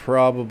I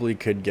probably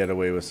could get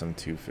away with some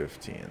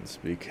 215s,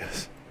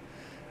 because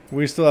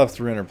we still have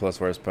 300 plus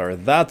horsepower.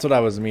 That's what I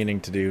was meaning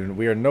to do.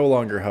 We are no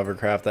longer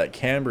hovercraft. That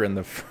camber in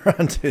the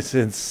front is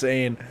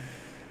insane.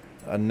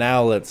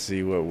 Now let's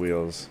see what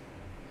wheels.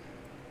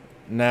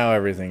 Now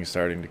everything's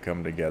starting to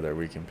come together.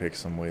 We can pick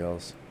some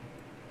wheels.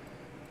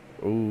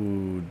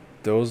 Ooh,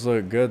 those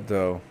look good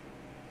though.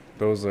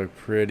 Those look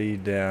pretty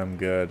damn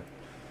good.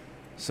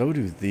 So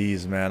do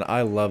these, man.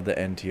 I love the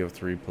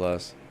NTO3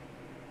 Plus.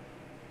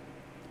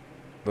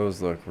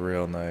 Those look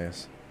real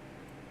nice.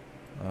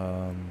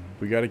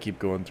 We got to keep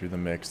going through the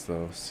mix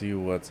though. See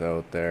what's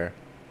out there.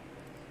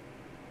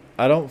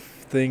 I don't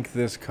think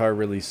this car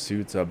really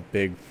suits a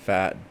big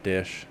fat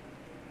dish.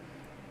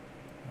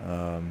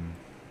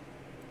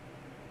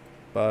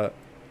 But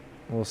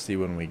we'll see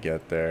when we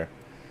get there.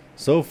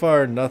 So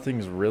far,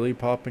 nothing's really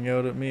popping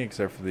out at me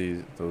except for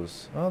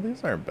those. Oh,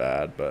 these aren't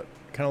bad, but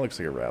kind of looks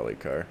like a rally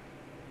car.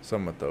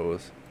 Some with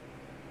those.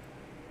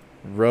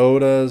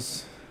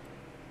 Rhodas.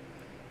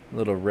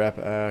 Little rep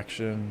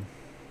action.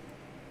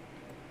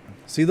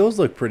 See, those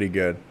look pretty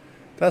good.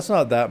 That's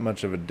not that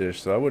much of a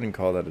dish, so I wouldn't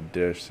call that a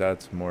dish.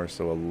 That's more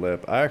so a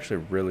lip. I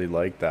actually really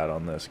like that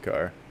on this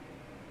car.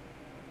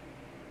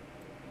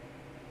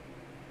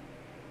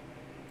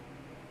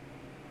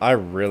 I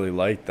really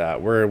like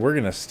that. We're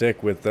gonna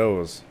stick with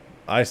those.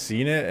 I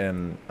seen it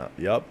and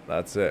yup,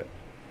 that's it.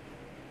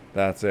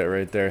 That's it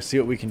right there. See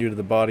what we can do to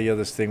the body of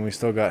this thing. We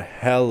still got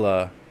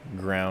hella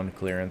ground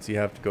clearance. You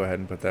have to go ahead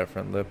and put that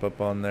front lip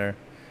up on there.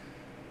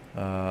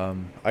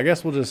 I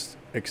guess we'll just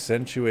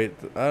accentuate.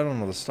 I don't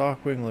know. The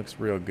stock wing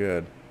looks real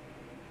good.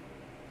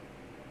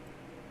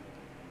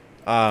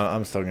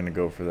 I'm still gonna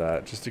go for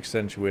that. Just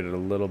accentuate it a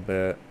little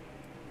bit.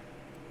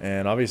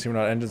 And obviously we're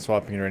not engine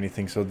swapping it or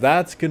anything. So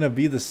that's going to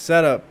be the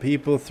setup,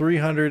 people.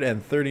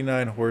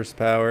 339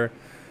 horsepower.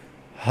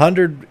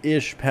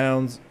 100-ish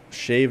pounds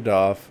shaved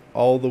off.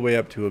 All the way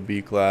up to a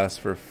B class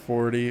for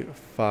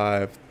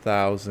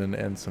 45,000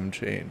 and some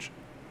change.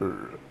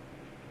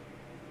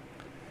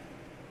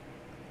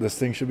 This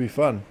thing should be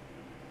fun.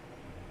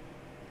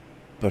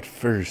 But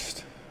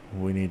first,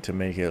 we need to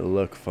make it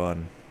look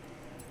fun.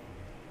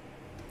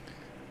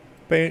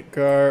 Paint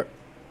car.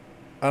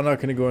 I'm not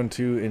going to go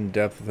into in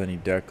depth with any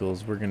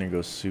decals. We're going to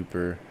go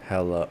super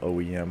hella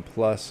OEM.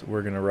 Plus,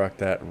 we're going to rock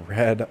that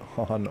red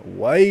on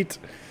white.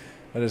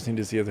 I just need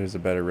to see if there's a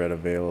better red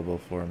available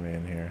for me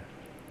in here.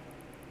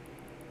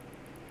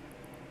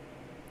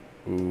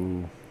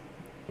 Ooh.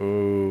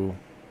 Ooh.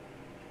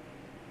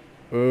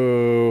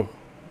 Ooh.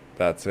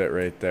 That's it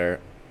right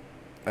there.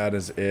 That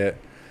is it.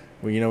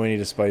 Well, you know we need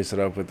to spice it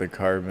up with the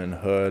carbon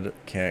hood.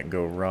 Can't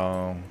go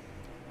wrong.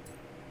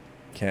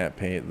 Can't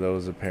paint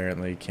those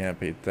apparently. Can't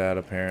paint that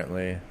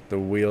apparently. The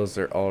wheels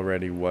are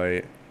already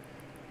white.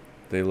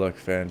 They look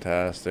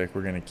fantastic.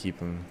 We're going to keep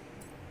them.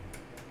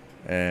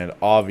 And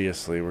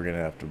obviously we're going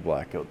to have to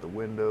black out the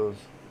windows.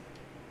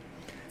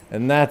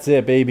 And that's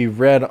it, baby.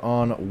 Red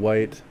on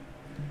white.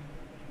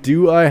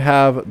 Do I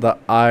have the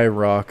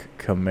IROC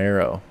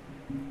Camaro?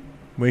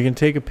 We can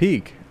take a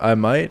peek. I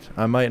might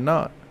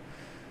not.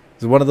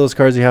 Is it one of those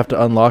cars you have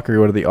to unlock or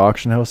go to the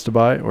auction house to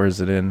buy? Or is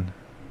it in...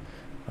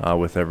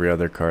 with every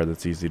other car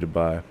that's easy to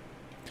buy.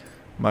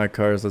 My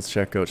cars, let's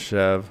check out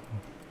Chev.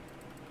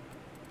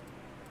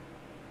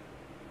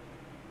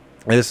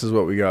 This is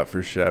what we got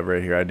for Chev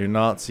right here. I do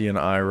not see an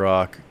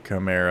IROC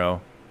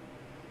Camaro.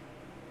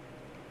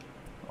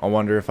 I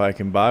wonder if I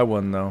can buy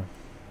one though.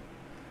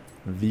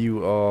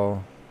 View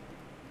all.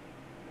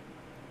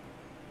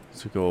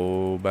 Let's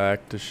go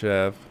back to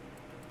Chev.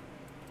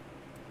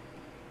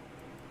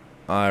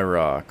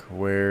 IROC.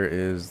 Where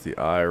is the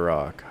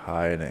IROC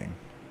hiding?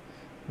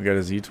 We got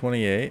a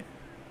Z28.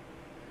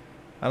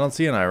 I don't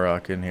see an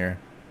IROC in here.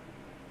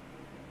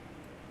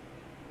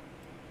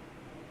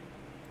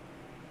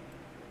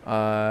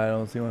 I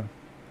don't see one.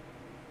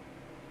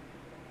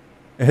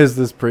 Is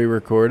this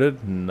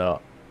pre-recorded?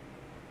 No.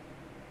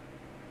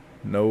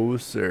 No,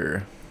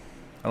 sir.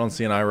 I don't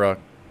see an IROC.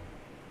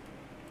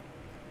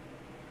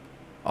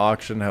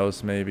 Auction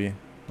house, maybe.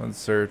 Let's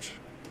search.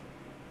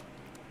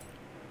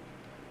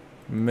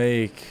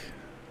 Make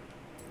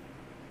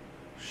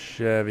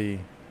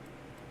Chevy.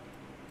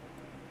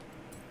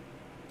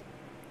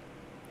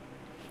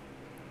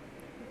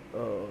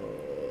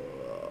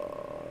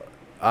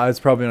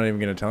 It's probably not even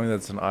going to tell me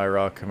that's an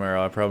IROC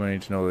Camaro. I probably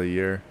need to know the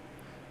year.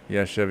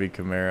 Yeah, Chevy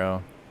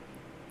Camaro.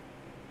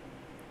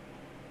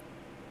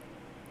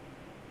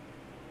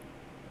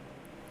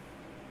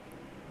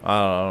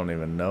 I don't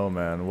even know,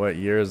 man. What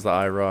year is the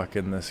IROC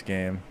in this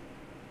game?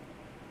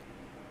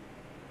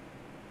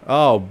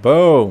 Oh,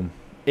 boom.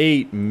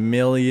 $8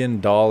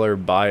 million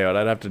buyout.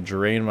 I'd have to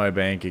drain my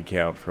bank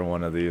account for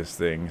one of these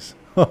things.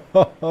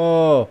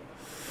 Oh,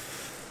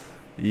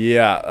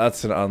 yeah,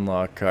 that's an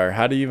unlock car.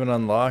 How do you even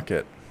unlock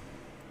it?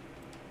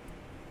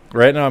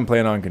 Right now I'm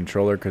playing on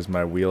controller because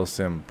my wheel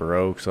sim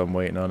broke, so I'm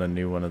waiting on a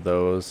new one of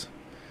those.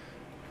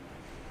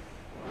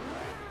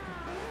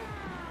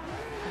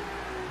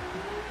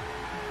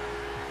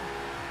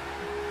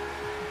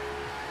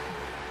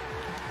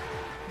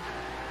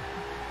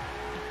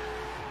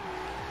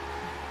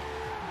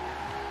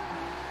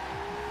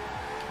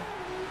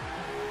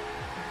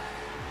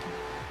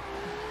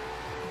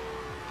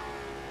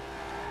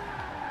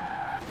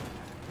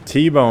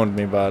 T-boned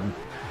me, bud.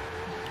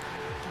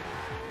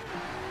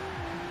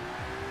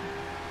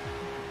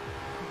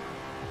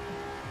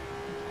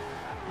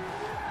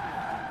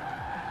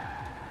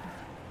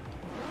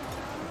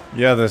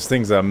 Yeah, this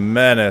thing's a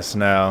menace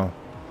now.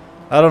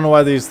 I don't know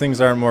why these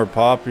things aren't more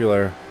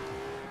popular.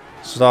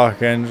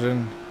 Stock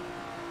engine.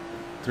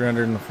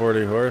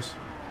 340 horse.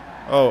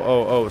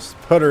 Oh,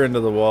 put her into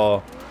the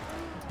wall.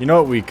 You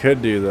know what we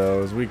could do,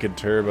 though, is we could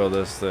turbo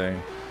this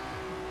thing.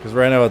 Because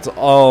right now it's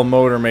all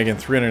motor making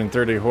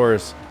 330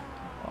 horse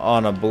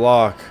on a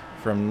block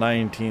from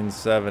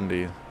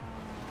 1970.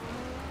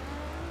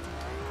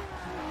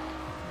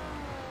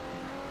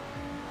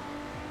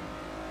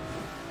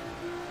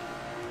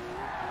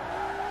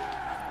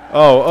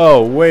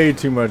 Oh, way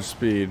too much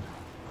speed.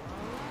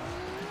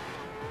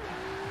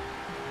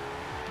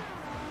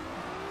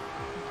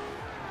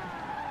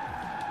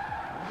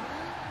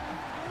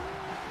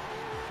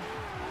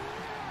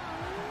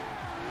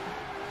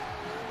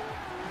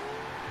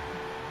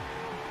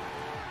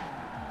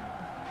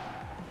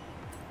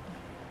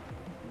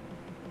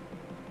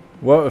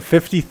 What,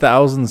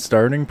 50,000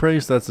 starting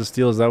price? That's a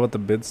steal. Is that what the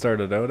bid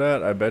started out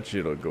at? I bet you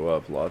it'll go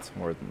up lots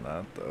more than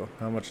that, though.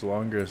 How much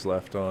longer is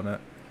left on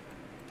it?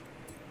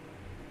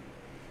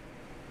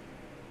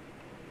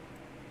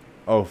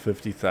 Oh,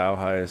 50,000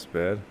 highest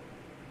bid.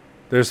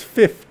 There's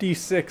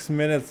 56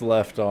 minutes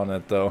left on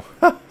it, though.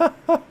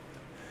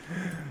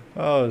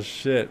 Oh,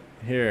 shit.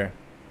 Here.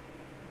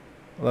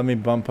 Let me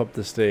bump up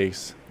the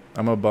stakes.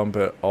 I'm gonna bump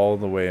it all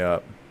the way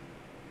up.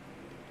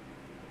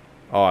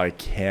 Oh, I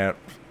can't.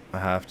 I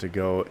have to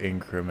go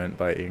increment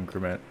by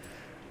increment.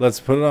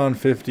 Let's put it on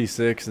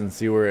 56 and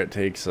see where it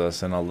takes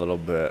us in a little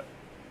bit.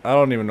 I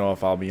don't even know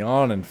if I'll be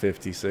on in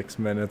 56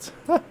 minutes.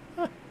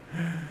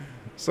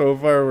 So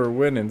far we're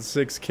winning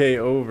 6K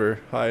over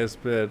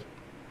highest bid.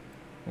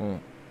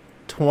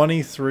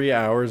 23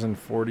 hours and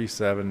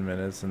 47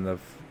 minutes and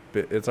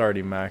it's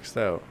already maxed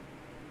out.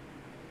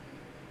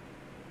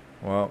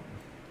 Well,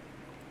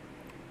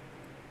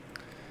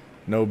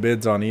 no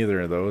bids on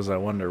either of those. I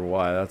wonder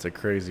why. That's a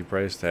crazy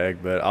price tag,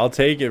 but I'll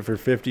take it for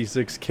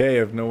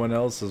 56K if no one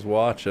else is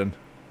watching.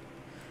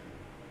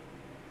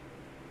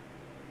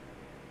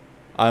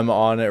 I'm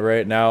on it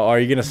right now. Are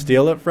you going to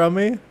steal it from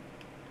me?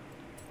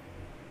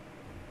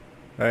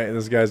 Alright,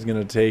 this guy's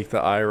going to take the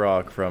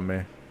IROC from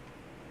me.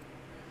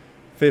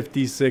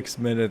 56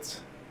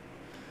 minutes.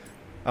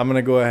 I'm going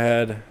to go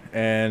ahead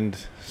and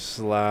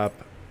slap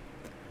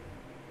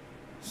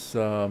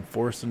some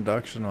forced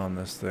induction on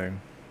this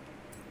thing.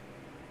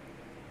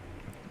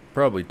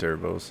 Probably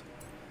turbos.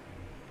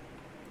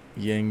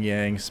 Yin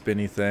yang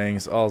spinny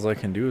things. All I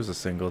can do is a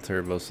single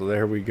turbo, so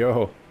there we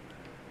go.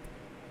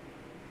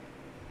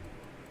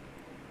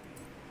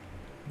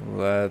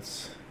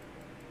 Let's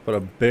put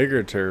a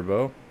bigger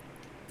turbo.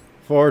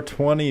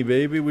 420,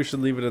 baby. We should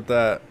leave it at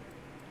that.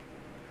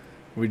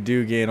 We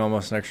do gain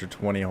almost an extra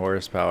 20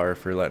 horsepower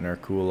for letting her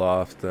cool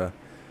off the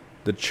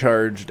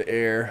charged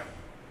air.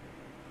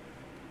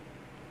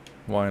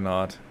 Why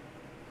not?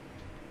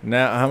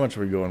 Now, how much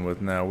are we going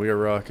with now? We are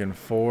rocking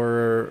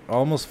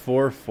almost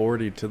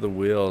 440 to the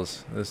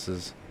wheels. This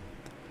is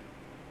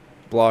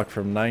block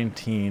from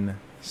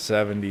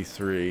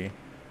 1973.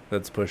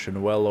 That's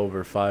pushing well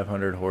over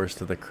 500 horse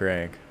to the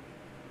crank.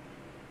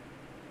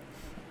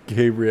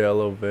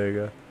 Gabrielo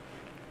Vega.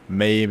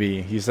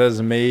 Maybe. He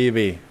says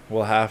maybe.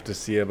 We'll have to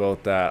see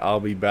about that. I'll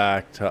be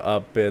back to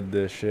upbid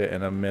this shit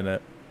in a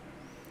minute.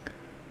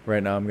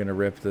 Right now I'm going to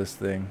rip this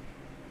thing.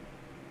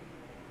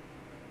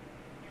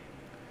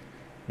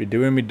 Be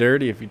doing me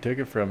dirty if you took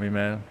it from me,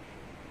 man.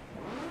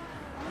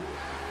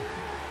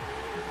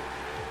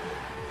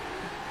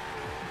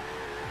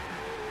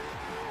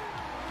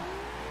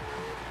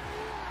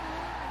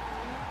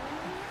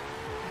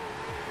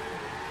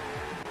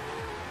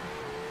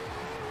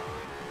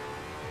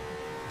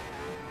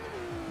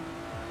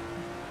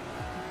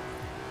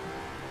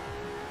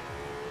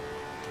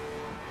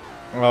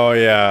 Oh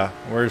yeah,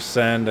 we're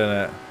sending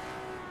it.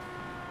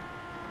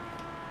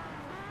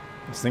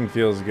 This thing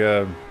feels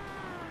good.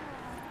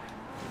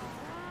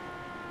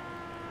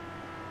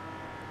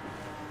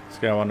 This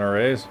guy want to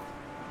raise.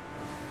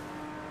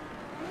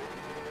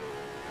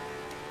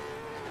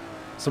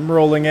 Some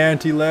rolling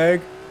anti-lag.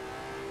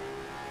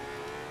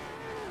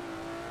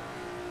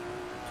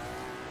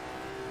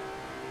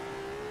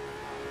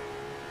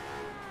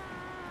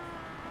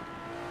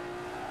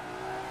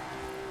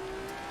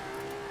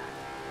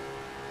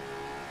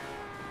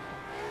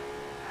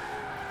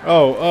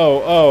 Oh,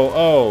 oh, oh,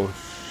 oh.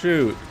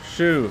 Shoot,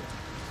 shoot.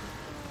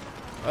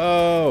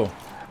 Oh.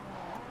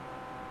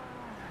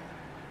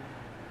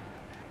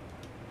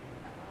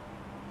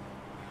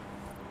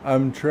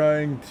 I'm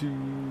trying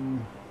to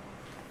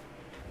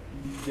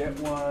get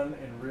one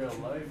in real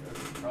life as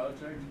a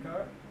project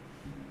car.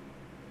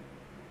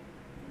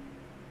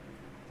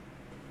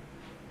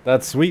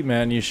 That's sweet,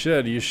 man. You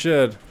should. You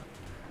should.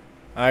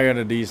 I got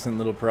a decent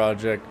little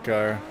project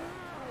car.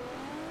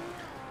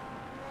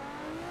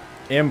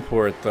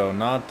 Import, though,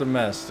 not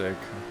domestic.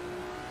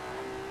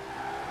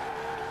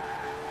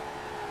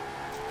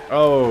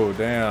 Oh,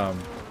 damn.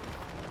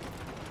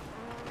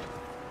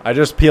 I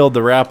just peeled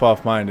the wrap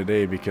off mine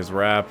today because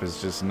wrap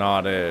is just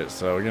not it.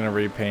 So we're going to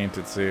repaint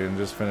it soon.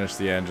 Just finish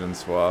the engine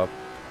swap.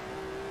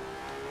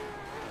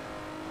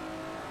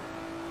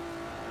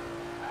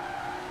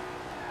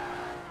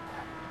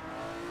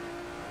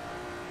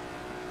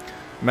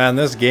 Man,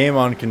 this game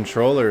on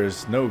controller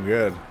is no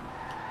good.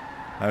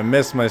 I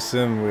miss my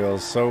sim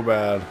wheels so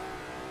bad.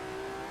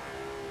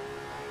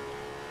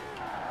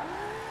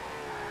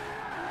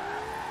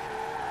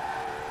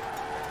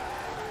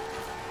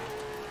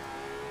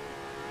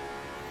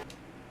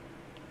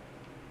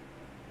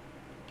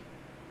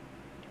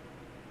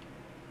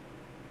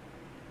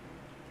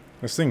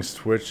 This thing's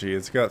twitchy.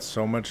 It's got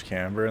so much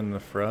camber in the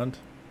front.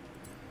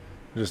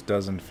 It just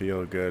doesn't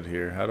feel good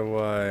here. How do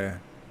I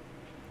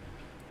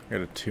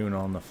get a tune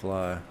on the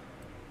fly?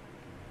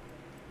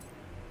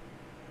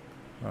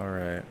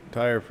 Alright.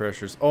 Tire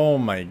pressures. Oh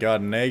my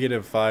god.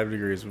 -5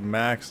 degrees.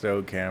 Maxed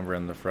out camber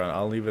in the front.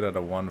 I'll leave it at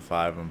a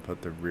 1.5 and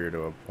put the rear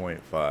to a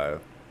 0.5.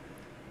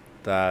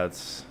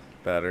 That's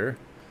better.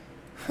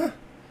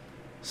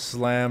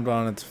 Slammed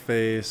on its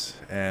face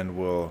and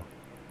we'll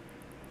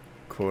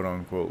quote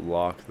unquote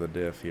lock the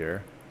diff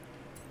here.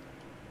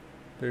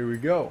 There we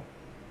go.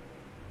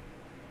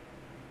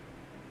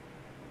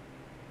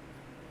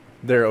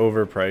 They're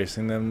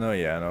overpricing them though.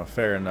 Yeah, no,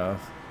 fair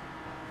enough.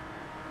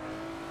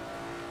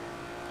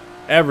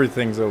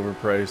 Everything's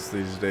overpriced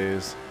these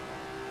days.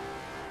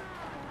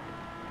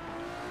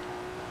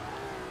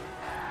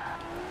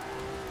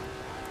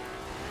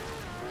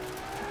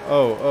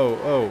 Oh, oh,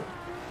 oh.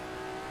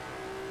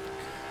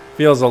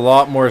 Feels a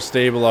lot more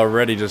stable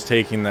already just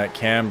taking that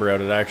camber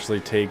out. It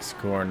actually takes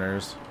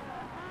corners.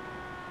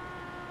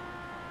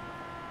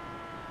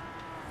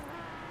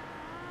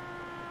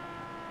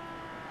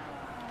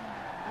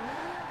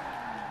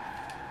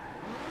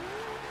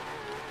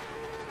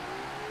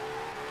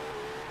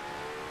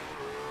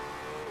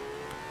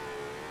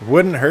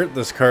 Wouldn't hurt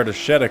this car to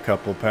shed a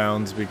couple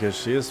pounds because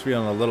she is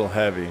feeling a little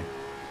heavy.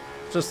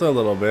 Just a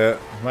little bit.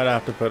 Might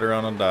have to put her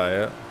on a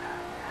diet.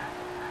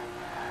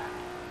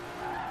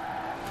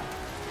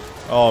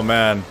 Oh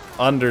man,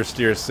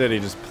 understeer city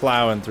just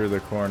plowing through the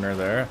corner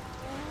there.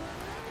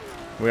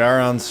 We are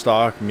on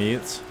stock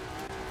meats.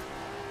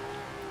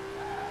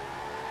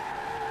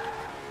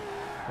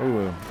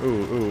 Ooh, ooh,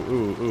 ooh,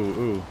 ooh,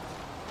 ooh, ooh.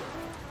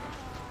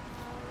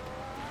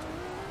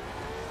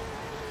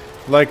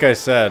 Like I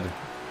said,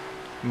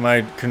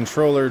 my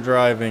controller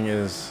driving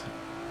is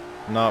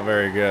not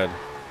very good.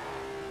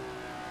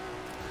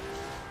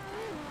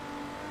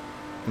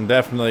 I'm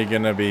definitely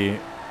gonna be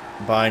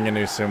buying a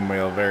new sim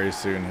wheel very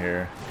soon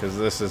here because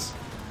this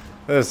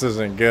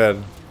isn't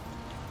good.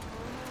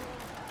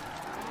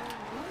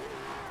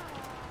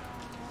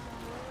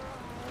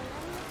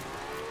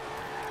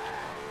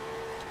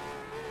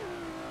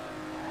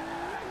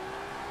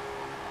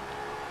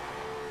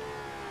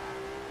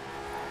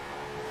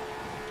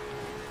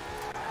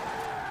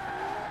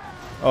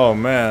 Oh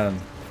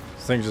man,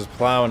 this thing's just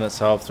plowing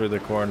itself through the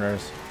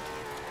corners.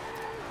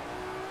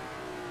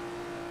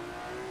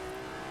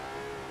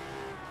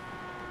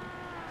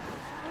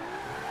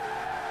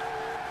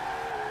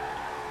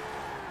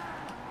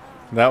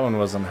 That one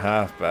wasn't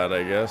half bad,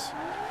 I guess.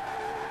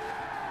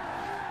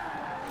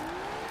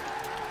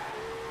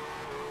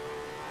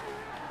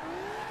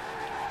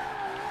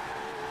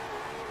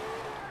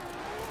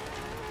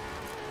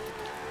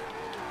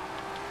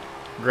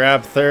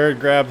 Grab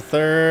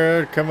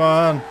third, come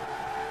on.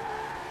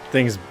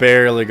 Thing's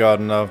barely got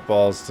enough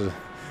balls to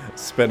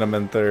spin him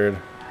in third.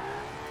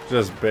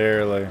 Just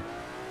barely.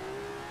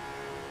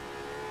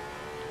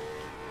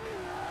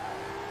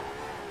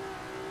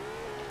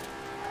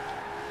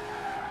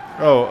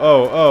 Oh,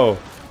 oh, oh.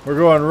 We're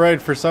going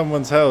right for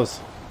someone's house.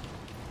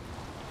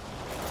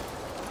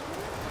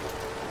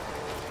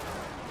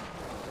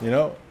 You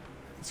know,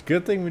 it's a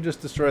good thing we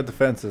just destroyed the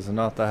fences and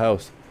not the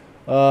house.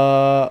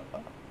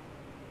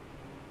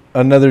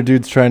 Another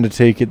dude's trying to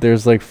take it.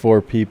 There's like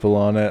 4 people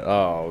on it.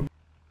 Oh.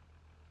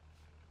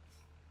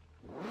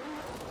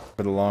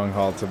 For the long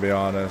haul, to be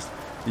honest.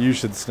 You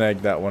should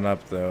snag that one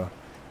up, though.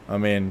 I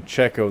mean,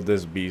 check out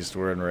this beast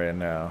we're in right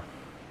now.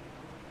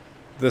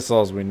 This is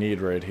all we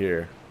need right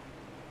here.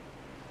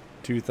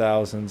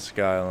 2000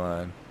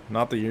 Skyline.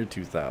 Not the year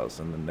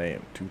 2000, the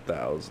name.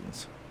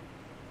 2000s.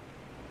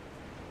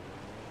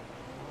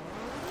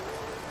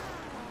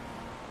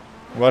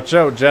 Watch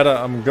out, Jetta.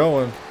 I'm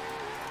going.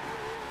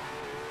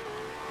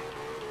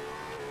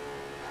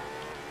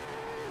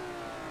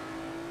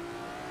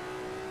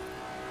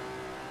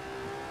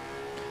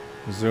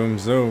 Zoom,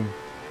 zoom.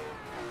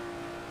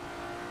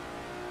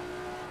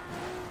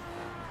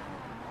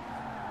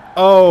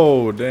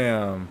 Oh,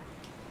 damn.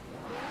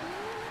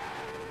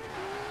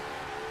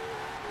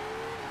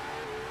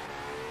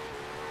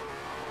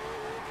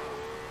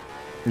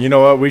 You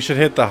know what? We should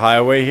hit the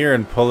highway here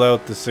and pull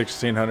out the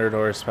 1600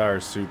 horsepower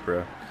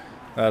Supra.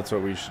 That's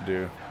what we should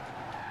do.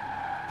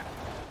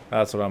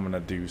 That's what I'm going to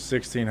do.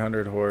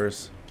 1600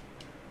 horse.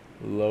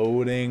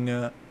 Loading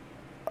up.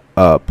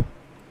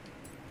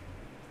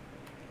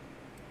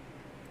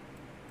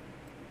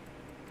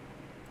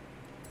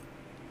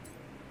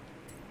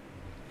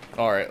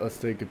 Alright, let's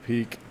take a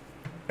peek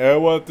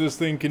at what this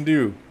thing can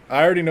do.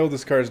 I already know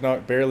this car is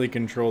not barely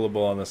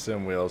controllable on the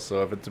sim wheels,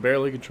 so if it's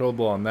barely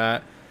controllable on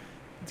that,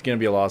 it's going to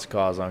be a lost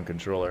cause on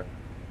controller.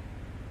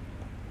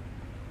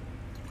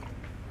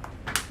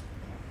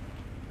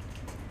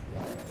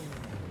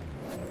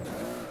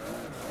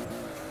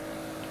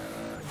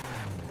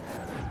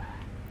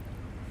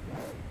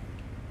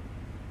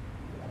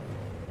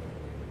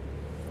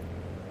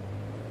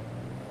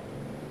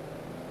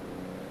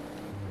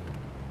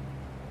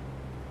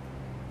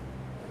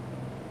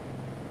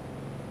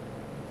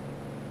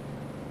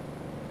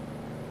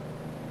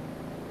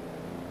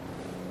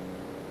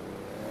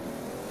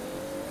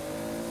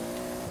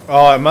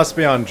 Oh, it must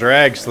be on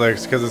drag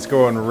slicks because it's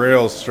going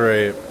real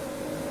straight.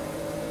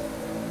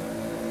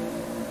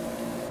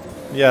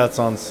 Yeah, it's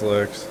on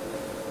slicks.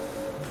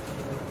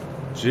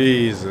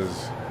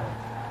 Jesus.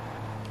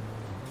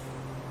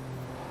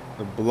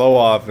 The blow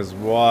off is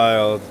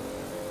wild.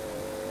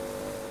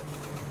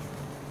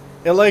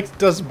 It like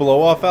does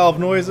blow off valve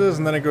noises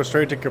and then it goes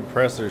straight to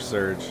compressor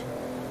surge.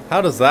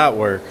 How does that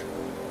work?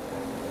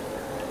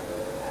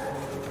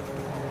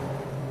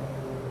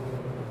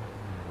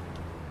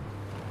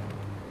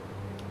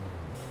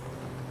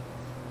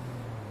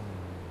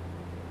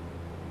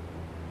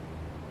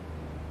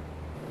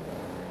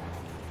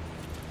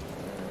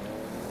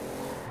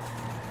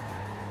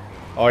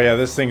 Oh yeah,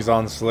 this thing's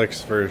on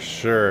slicks for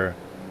sure.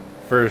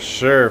 For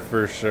sure,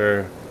 for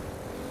sure.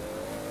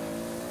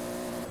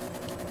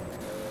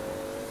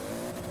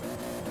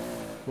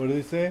 What did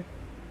he say?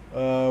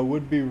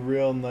 Would be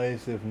real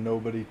nice if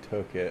nobody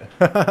took it.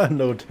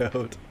 No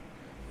doubt.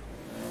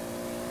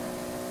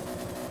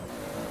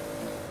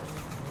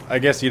 I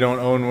guess you don't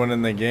own one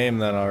in the game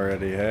then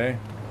already, hey?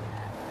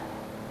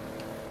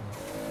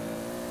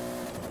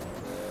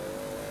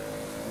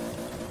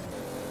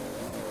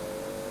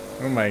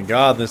 Oh my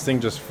god, this thing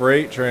just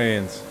freight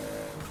trains.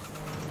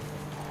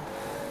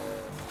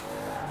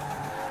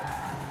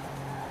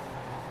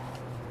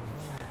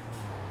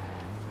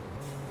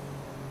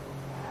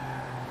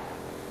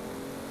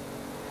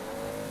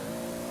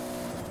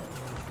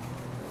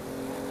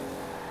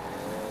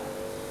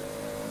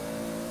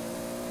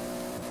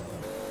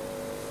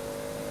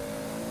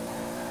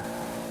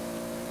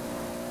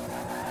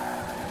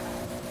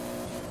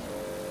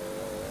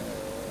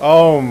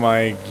 Oh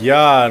my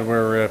god,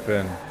 we're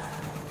ripping.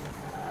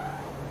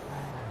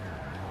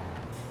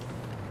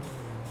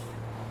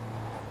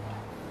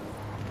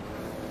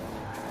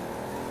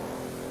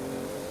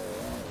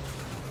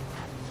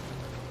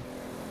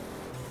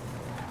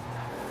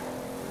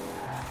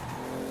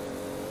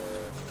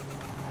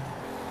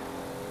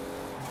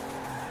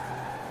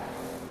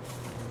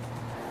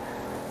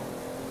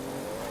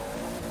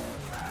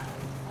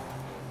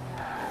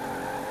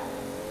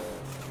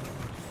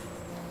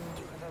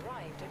 You have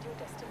arrived at your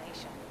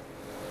destination.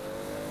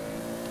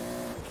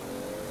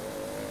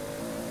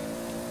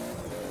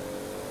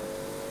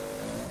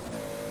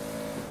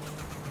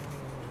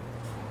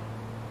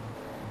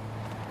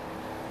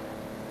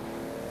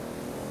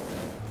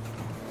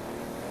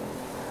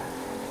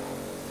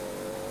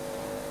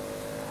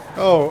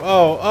 Oh,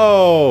 oh,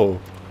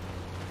 oh!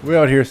 We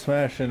out here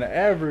smashing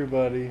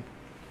everybody.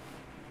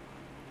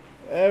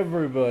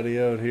 Everybody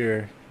out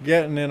here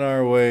getting in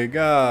our way.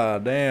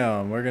 God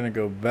damn, we're gonna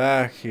go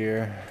back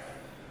here.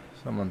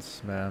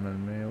 Someone's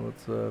spamming me.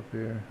 What's up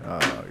here?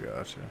 Oh,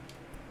 gotcha.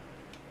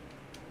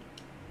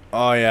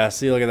 Oh yeah,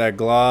 see, look at that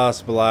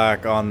gloss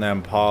black on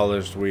them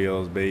polished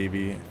wheels,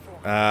 baby.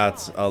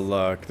 That's a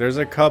look. There's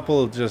a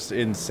couple just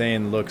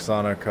insane looks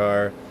on a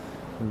car.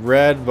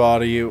 Red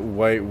body,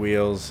 white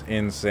wheels,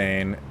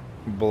 insane.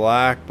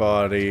 Black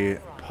body,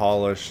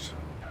 polished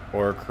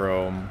or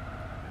chrome,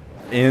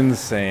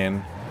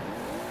 insane.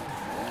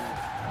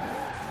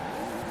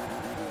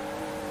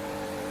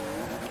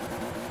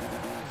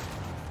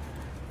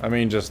 I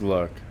mean, just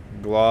look.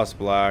 Gloss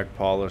black,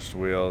 polished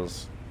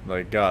wheels.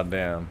 Like,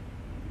 goddamn.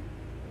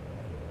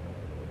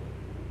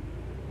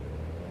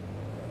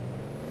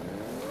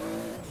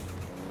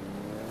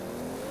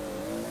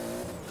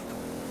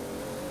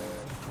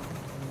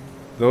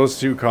 Those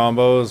two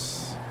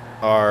combos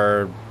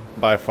are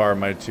by far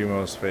my two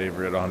most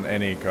favorite on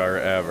any car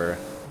ever.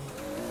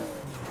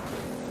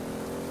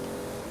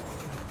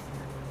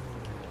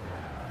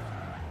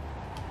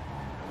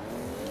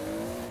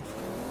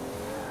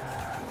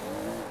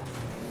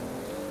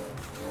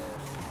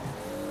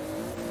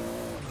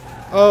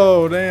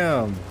 Oh,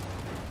 damn.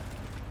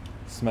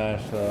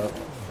 Smashed up.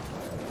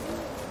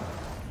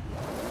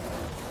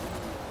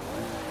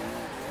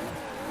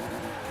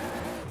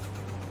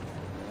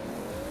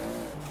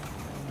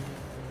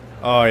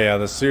 Oh yeah,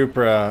 the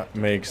Supra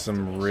makes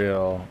some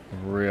real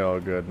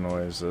good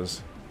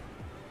noises.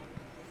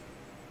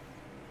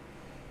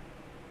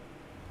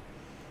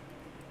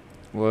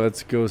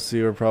 Let's go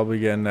see. We're probably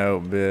getting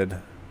outbid.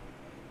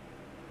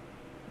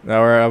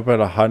 Now we're up at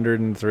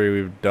 103.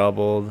 We've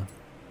doubled.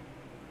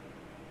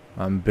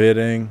 I'm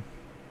bidding.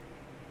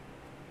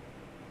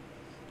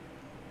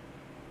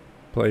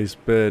 Place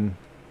bid.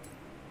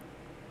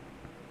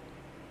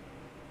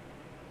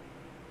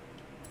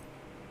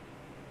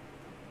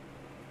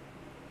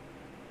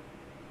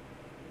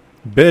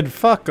 Bid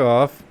fuck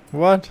off.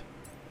 What?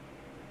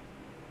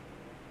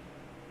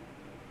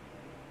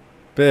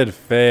 Bid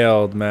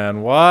failed,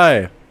 man.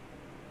 Why?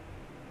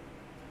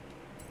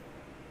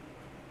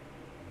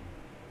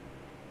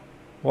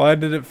 Why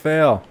did it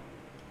fail?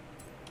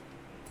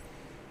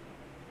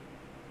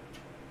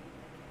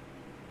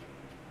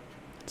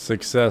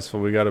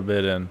 Successful. We got a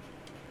bid in.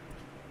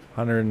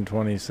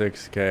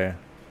 126K.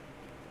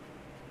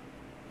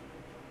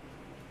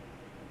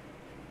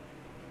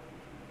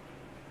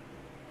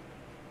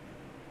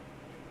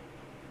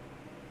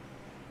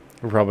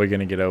 We're probably going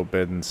to get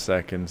outbid in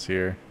seconds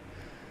here.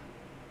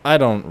 I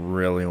don't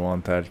really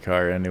want that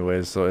car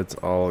anyways, so it's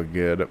all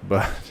good,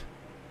 but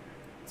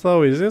it's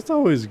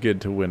always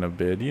good to win a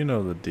bid. You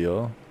know the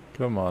deal.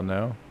 Come on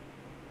now.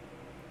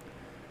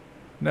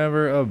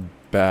 Never a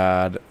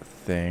bad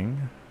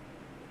thing.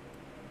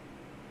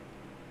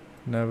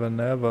 Never,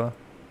 never.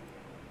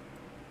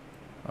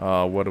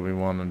 What do we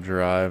want to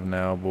drive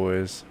now,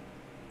 boys?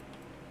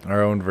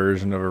 Our own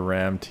version of a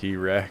Ram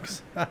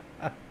T-Rex.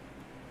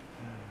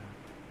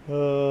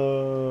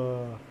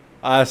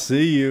 I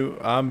see you.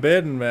 I'm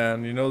bidding,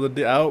 man. You know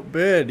the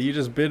outbid. You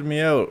just bid me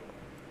out.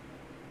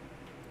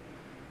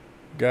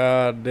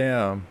 God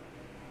damn.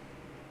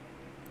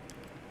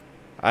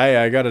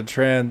 I got a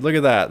trans. Look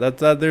at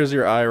that. There's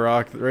your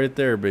IROC right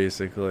there.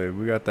 Basically,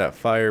 we got that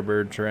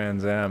Firebird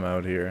Trans Am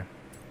out here.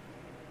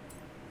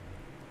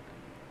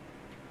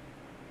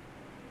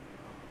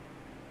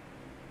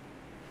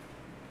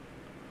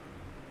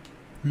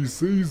 He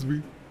sees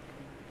me.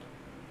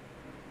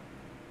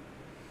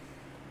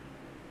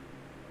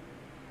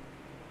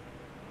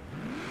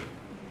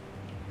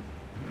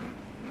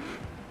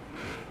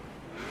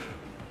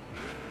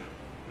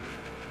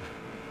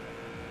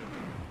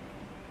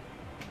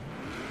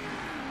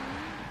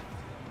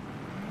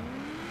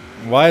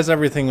 Why is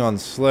everything on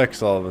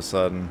slicks all of a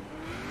sudden?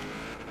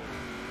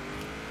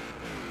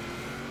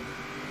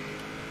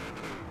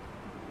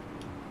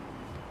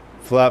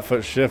 Flat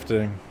foot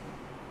shifting.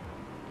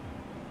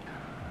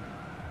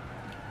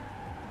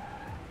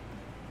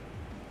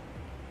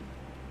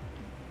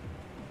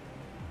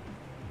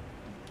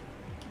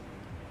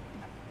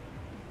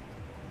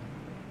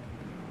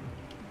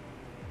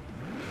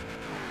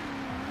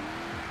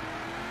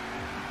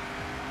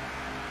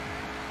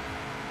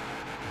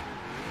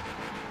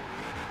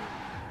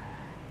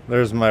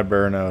 There's my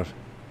burnout.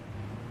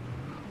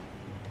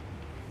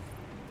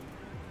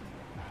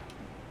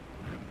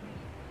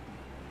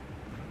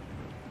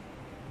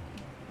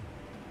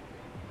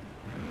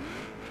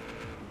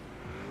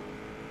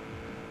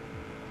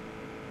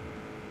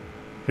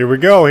 Here we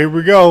go, here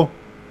we go.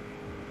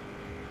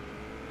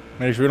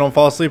 Make sure we don't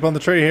fall asleep on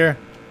the tree here.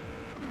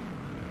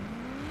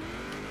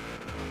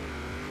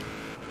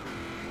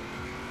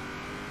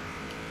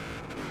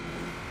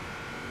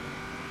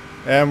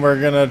 And we're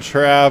gonna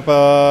trap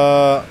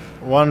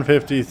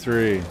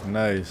 153.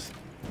 Nice.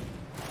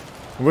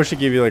 I wish it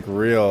gave you like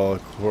real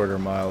quarter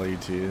mile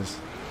ETs.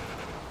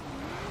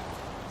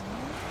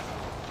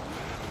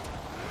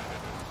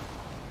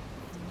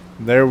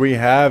 There we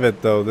have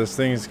it though. This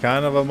thing's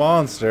kind of a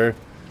monster.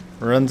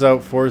 Runs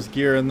out fourth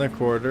gear in the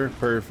quarter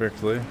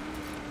perfectly.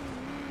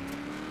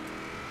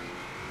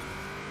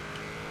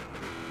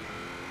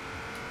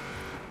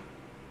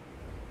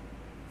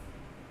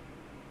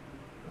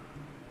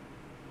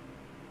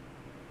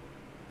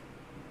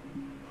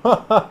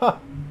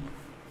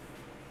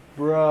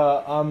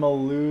 Bruh, I'ma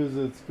lose.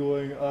 It's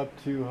going up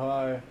too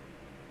high.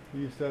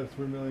 Used to have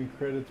 3 million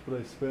credits, but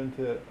I spent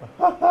it.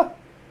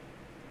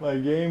 My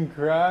game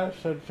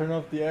crashed. I had to turn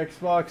off the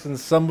Xbox and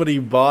somebody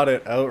bought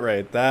it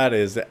outright. That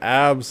is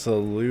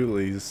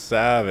absolutely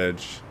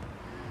savage.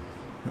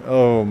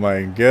 Oh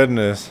my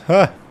goodness.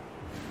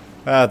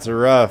 That's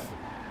rough.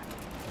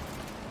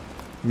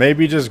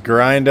 Maybe just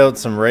grind out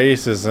some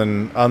races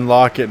and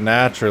unlock it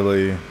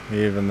naturally,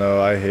 even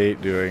though I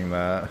hate doing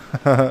that.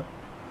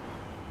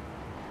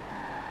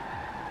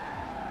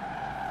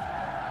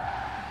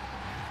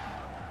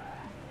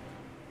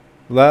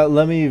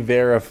 Let me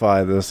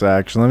verify this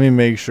action. Let me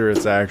make sure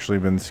it's actually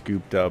been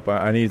scooped up.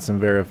 I need some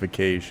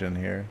verification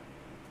here.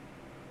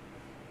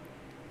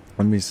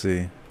 Let me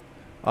see.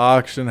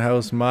 Auction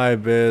house, my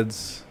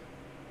bids.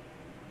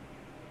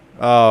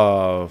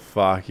 Oh,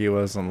 fuck. He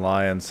wasn't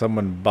lying.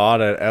 Someone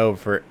bought it out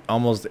for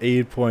almost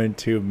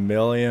 $8.2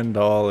 million.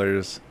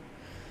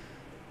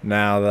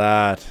 Now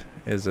that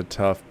is a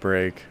tough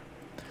break.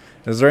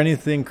 Is there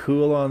anything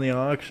cool on the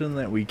auction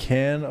that we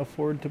can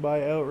afford to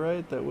buy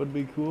outright that would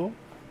be cool?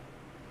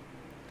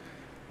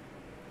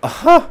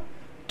 Aha!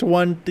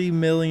 $20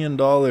 million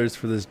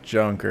for this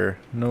junker.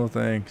 No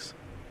thanks.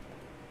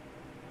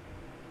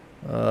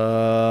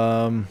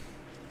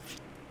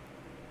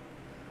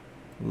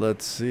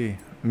 Let's see.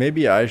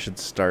 Maybe I should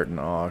start an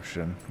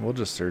auction. We'll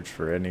just search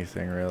for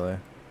anything, really.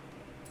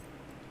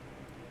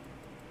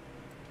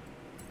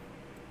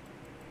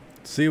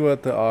 See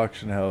what the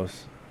auction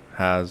house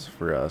has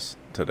for us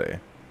today.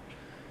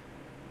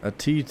 A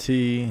TT,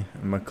 a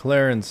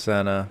McLaren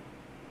Senna.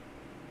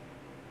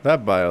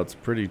 That buyout's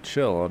pretty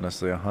chill,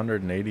 honestly.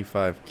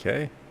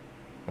 185K.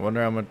 I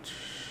wonder how much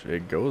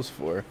it goes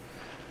for.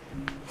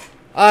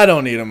 I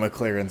don't need a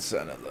McLaren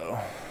Senna, though.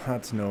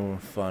 That's no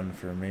fun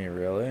for me,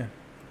 really.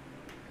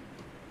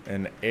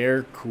 An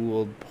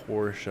air-cooled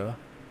Porsche.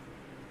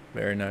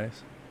 Very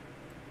nice.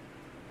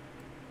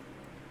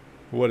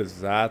 What is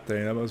that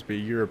thing? That must be a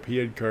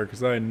European car,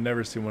 because I had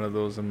never seen one of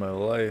those in my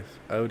life.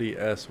 Audi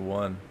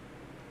S1.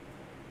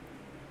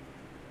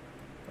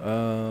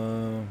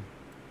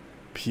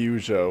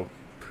 Peugeot.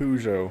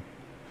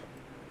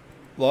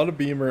 A lot of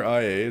Beamer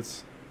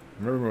i8s.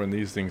 I remember when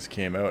these things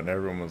came out and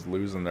everyone was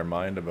losing their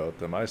mind about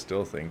them. I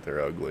still think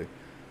they're ugly.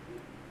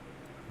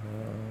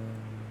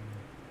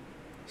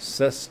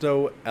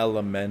 Sesto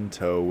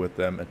Elemento with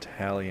them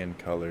Italian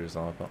colors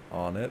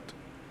on it.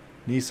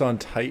 Nissan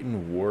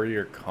Titan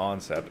Warrior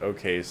concept.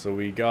 Okay, so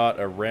we got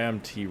a Ram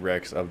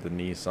T-Rex of the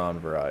Nissan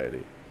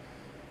variety.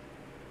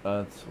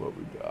 That's what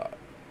we got.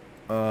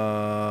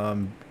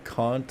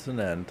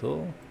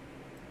 Continental.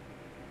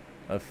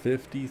 A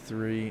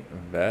 53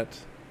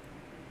 Vet.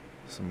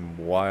 Some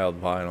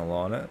wild vinyl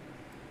on it.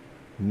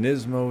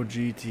 Nismo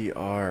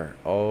GTR.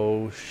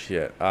 Oh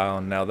shit.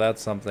 Now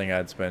that's something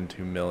I'd spend $2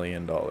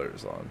 million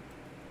on.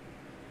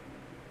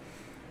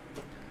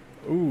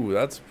 Ooh,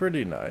 that's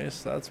pretty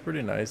nice. That's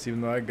pretty nice, even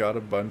though I got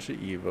a bunch of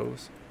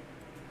Evos.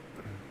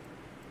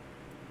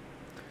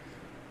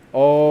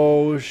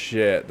 Oh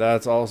shit.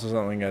 That's also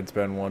something I'd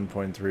spend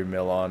 1.3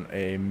 mil on.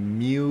 A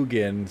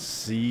Mugen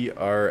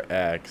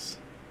CRX.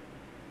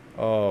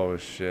 Oh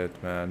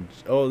shit, man.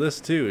 Oh, this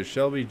too is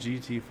Shelby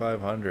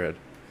GT500.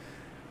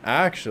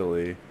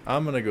 Actually,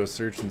 I'm gonna go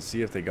search and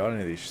see if they got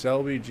any of these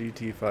Shelby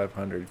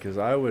GT500, because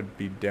I would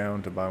be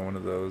down to buy one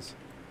of those.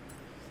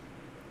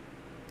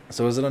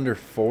 So is it under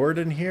Ford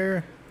in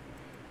here?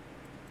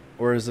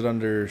 Or is it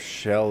under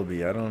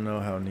Shelby? I don't know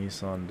how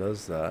Nissan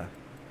does that.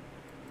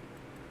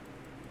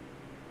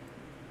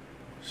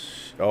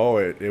 Oh,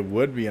 it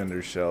would be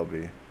under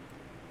Shelby.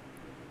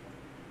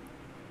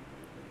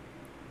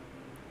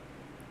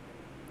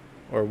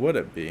 Or would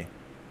it be?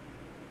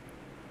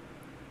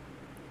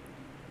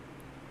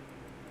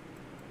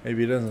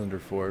 Maybe it isn't under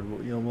Ford.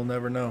 We'll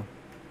never know.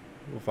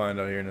 We'll find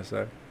out here in a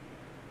sec.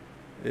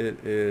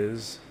 It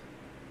is...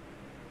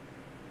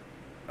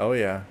 Oh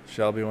yeah,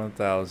 Shelby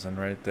 1000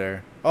 right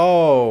there.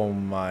 Oh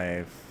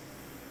my...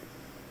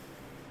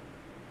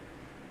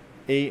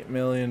 $8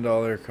 million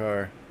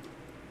car.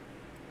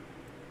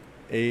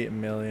 $8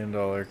 million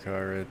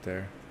car right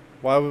there.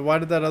 Why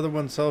did that other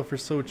one sell for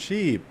so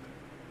cheap?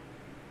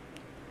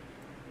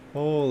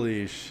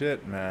 Holy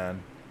shit,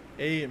 man.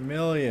 8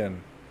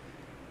 million.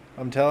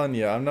 I'm telling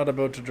you, I'm not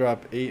about to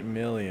drop 8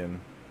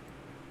 million.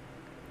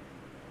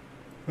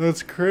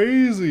 That's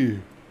crazy.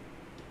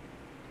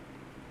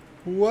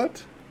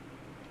 What?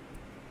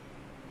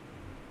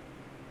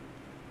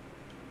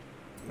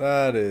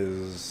 That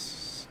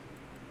is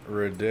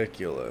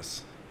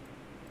ridiculous.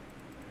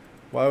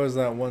 Why was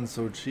that one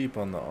so cheap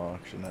on the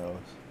auction house?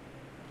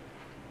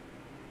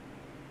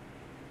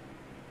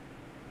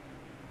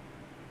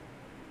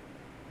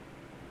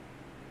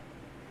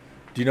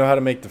 Do you know how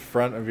to make the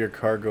front of your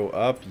car go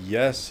up?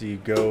 Yes, you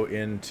go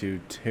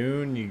into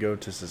tune, you go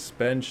to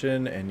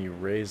suspension, and you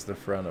raise the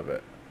front of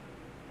it.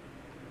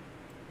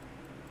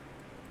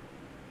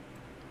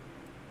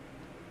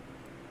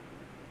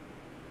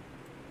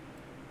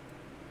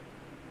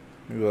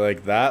 Maybe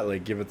like that,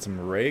 like give it some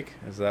rake?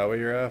 Is that what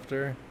you're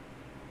after?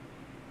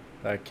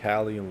 That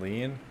Cali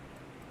lean?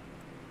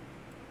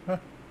 Huh.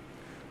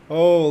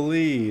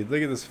 Holy,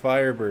 look at this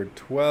Firebird,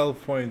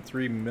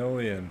 12.3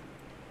 million.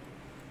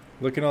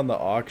 Looking on the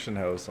auction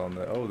house on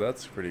the... Oh,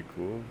 that's pretty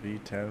cool.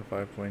 V10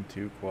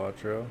 5.2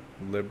 Quattro.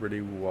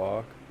 Liberty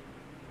Walk.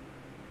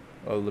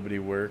 Oh, Liberty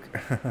Work.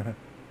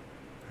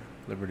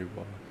 Liberty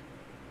Walk.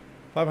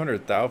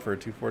 500,000 for a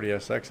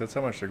 240SX. That's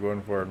how much they're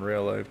going for in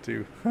real life,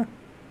 too.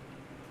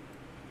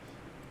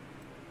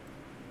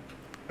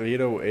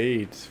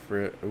 808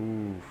 for...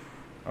 Ooh.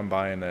 I'm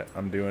buying it.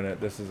 I'm doing it.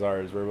 This is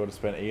ours. We're about to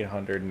spend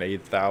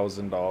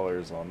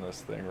 $808,000 on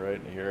this thing right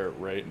here,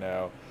 right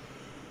now.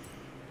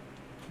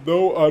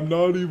 No, I'm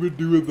not even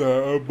doing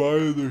that. I'm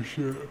buying this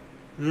shit.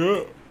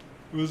 Yeah.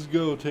 Let's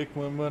go. Take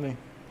my money.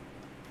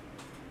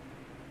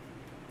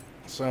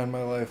 Sign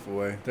my life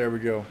away. There we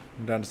go.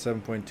 I'm down to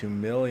 7.2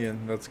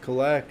 million. Let's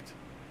collect.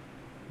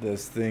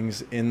 This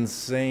thing's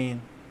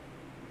insane.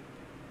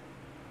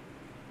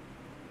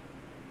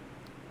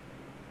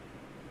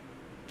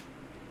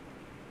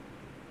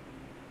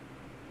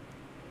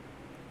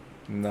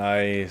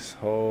 Nice.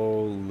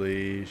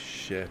 Holy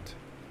shit.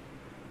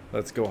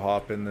 Let's go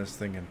hop in this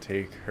thing and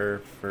take her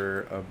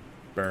for a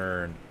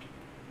burn.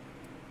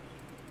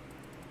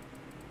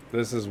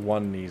 This is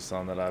one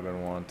Nissan that I've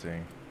been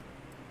wanting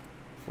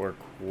for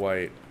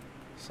quite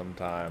some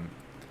time.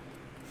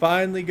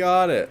 Finally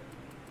got it.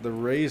 The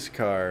race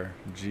car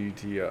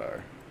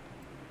GTR.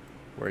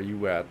 Where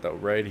you at though?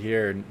 Right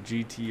here,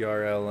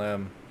 GTR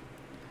LM.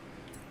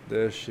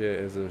 This shit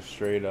is a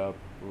straight up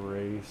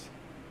race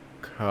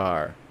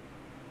car.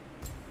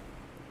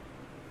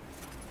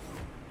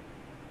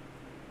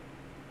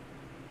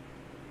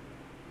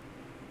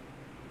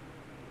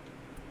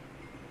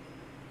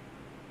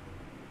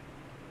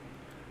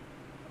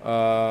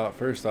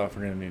 First off,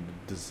 we're gonna need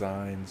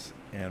designs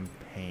and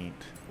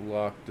paint.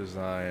 Lock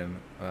design,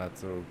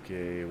 that's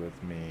okay with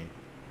me.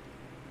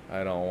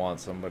 I don't want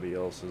somebody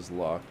else's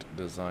locked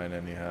design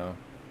anyhow.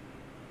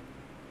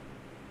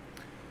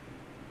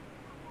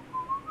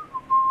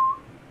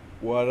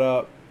 What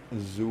up,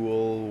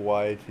 Zool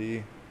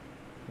YT?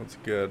 What's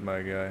good,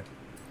 my guy?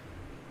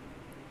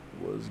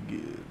 What's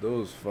good?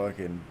 Those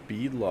fucking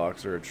bead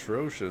locks are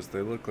atrocious.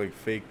 They look like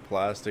fake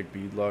plastic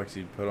bead locks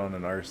you'd put on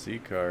an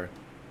RC car.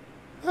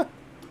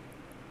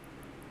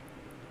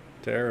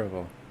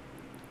 Terrible.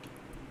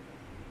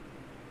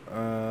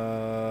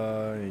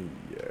 Yeah.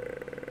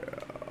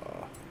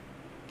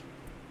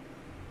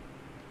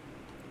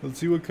 Let's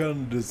see what kind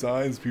of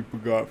designs people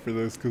got for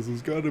this, because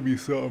there's got to be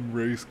something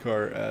race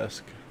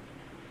car-esque.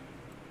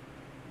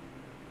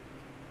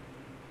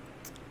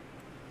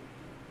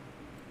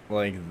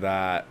 Like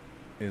that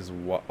is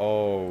what.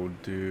 Oh,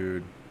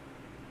 dude.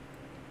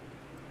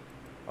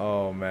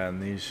 Oh, man,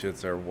 these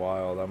shits are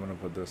wild. I'm gonna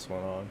put this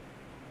one on.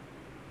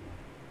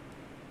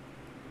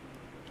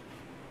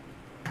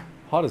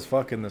 Hot as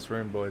fuck in this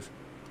room, boys.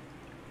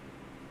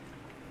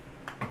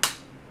 I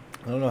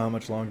don't know how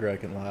much longer I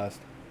can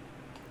last.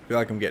 I feel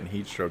like I'm getting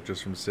heat stroke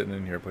just from sitting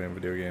in here playing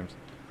video games.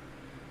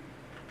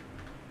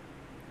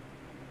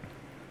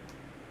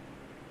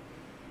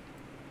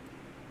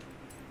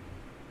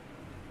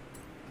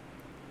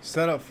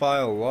 Setup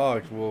file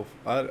locked. Well,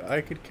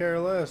 I could care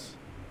less.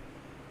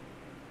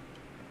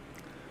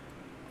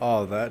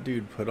 Oh, that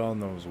dude put on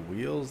those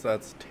wheels?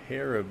 That's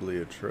terribly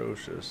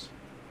atrocious.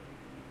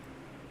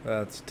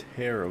 That's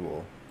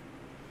terrible.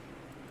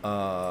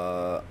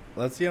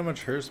 Let's see how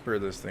much horsepower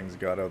this thing's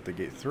got out the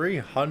gate.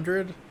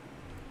 300?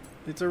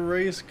 It's a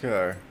race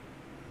car.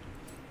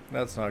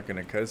 That's not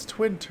gonna cut. It's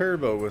twin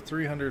turbo with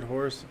 300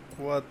 horse.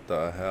 What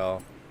the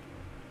hell?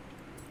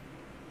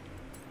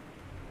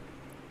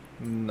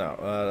 No,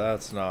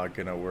 that's not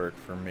gonna work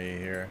for me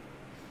here.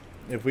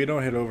 If we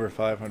don't hit over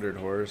 500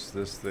 horse,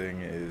 this thing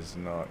is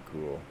not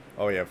cool.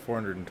 Oh yeah,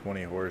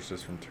 420 horse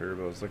just from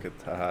turbos. Look at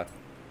that.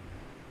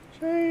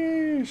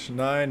 Sheesh,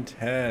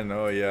 910.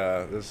 Oh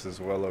yeah, this is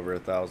well over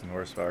 1,000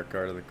 horsepower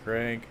car to the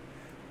crank.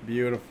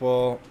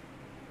 Beautiful.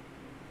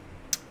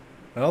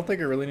 I don't think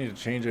I really need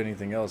to change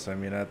anything else. I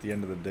mean, at the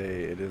end of the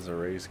day, it is a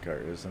race car,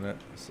 isn't it?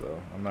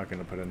 So I'm not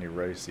going to put any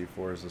race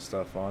C4s and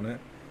stuff on it.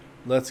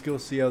 Let's go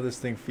see how this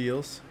thing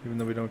feels, even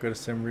though we don't get a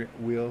sim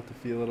wheel to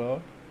feel it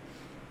all.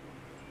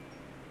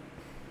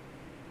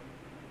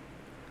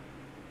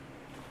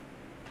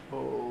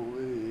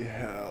 Holy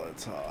hell,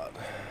 it's hot.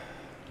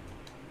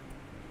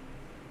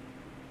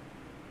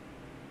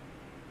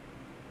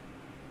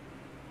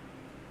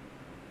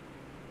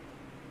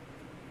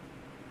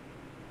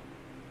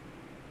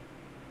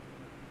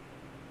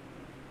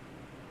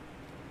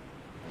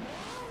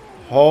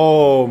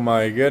 Oh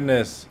my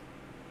goodness.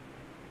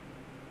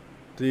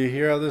 Do you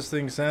hear how this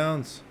thing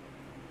sounds?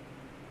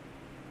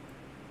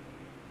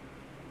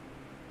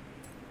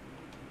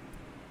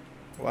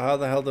 Well, how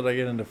the hell did I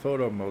get into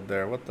photo mode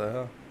there? What the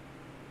hell?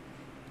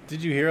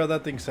 Did you hear how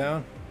that thing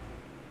sound?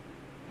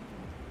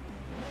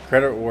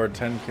 Credit reward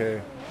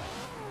 10K.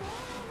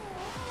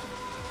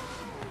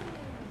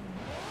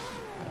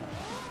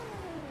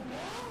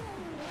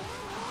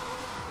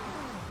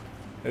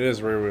 It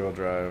is rear wheel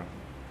drive.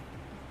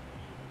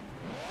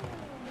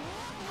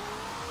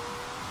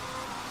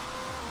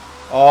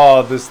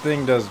 Oh, this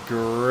thing does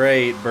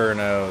great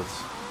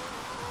burnouts.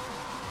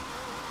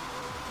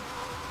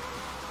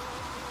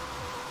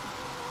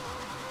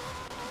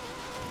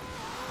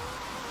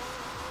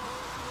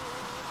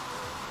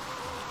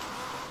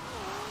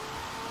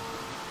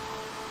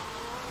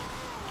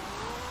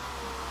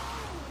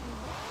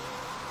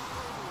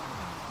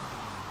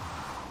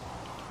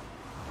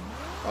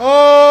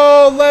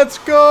 Oh, let's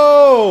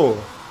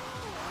go!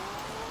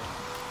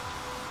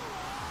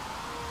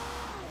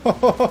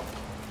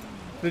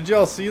 Did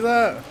y'all see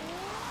that?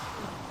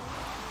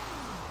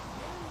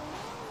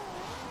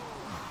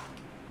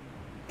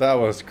 That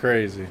was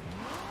crazy.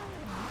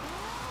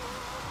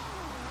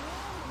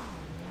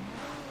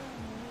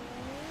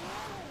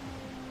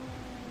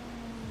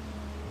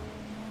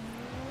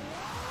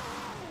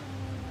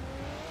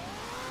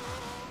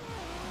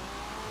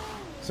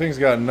 This thing's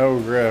got no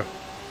grip.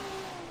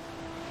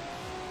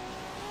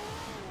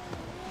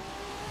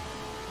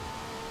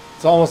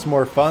 It's almost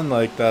more fun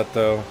like that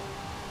though.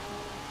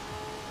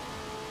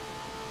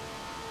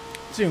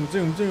 Zoom,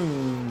 zoom,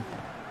 zoom.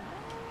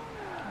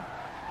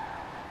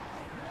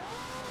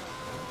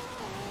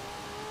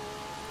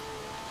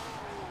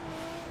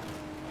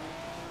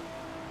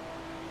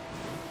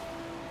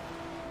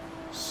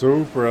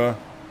 Supra.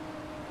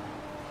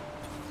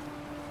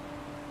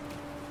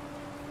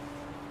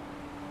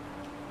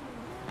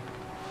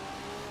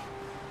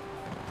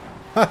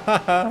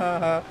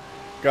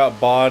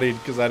 Got bodied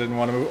because I didn't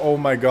want to move. Oh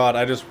my god,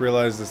 I just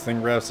realized this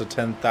thing revs to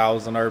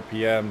 10,000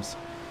 RPMs.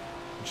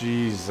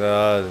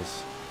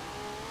 Jesus.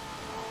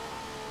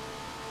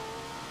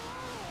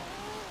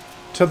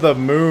 To the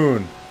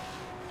moon.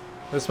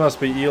 This must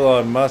be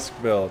Elon Musk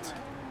built.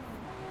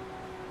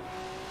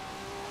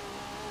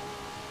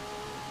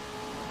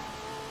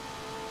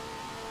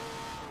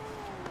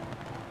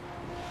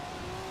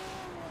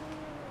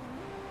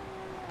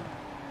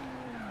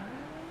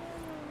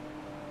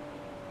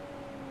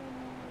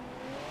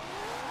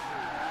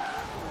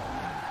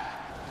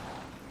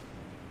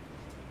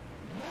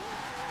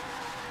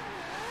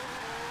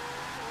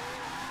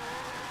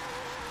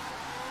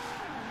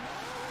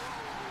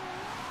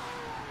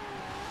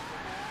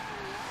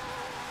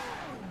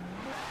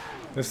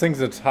 This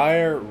thing's a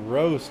tire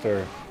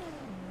roaster.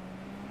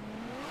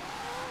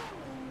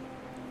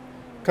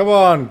 Come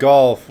on,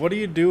 Golf. What are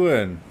you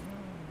doing?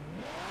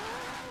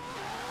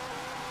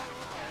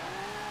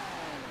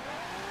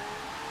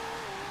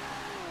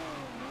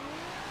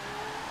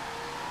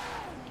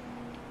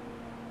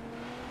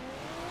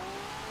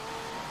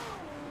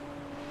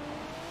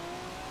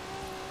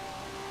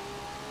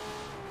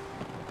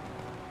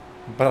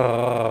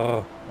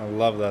 Brrr. I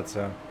love that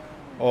sound.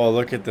 Oh,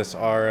 look at this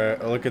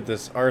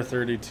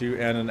R32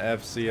 and an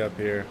FC up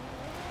here.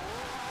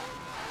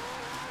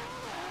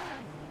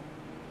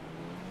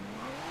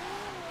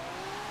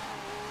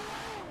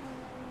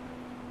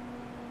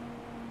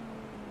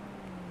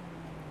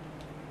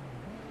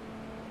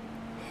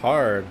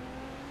 Hard.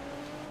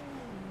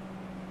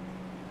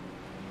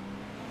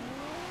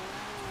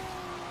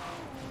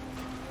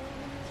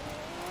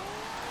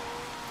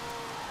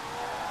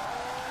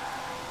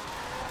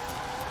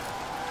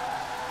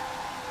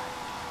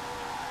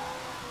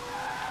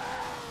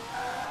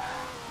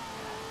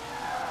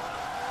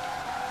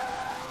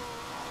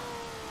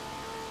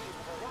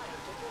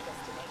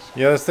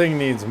 Yeah, this thing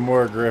needs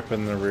more grip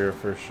in the rear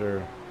for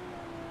sure.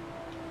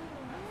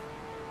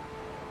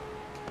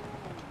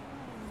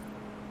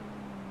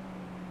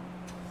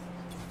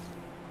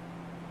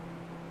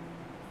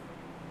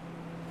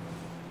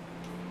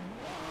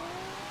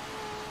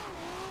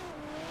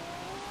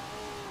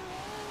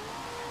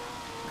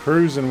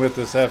 Cruising with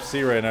this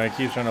FC right now. He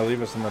keeps trying to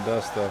leave us in the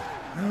dust though.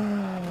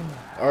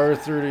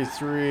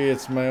 R33,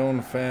 it's my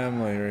own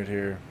family right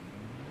here.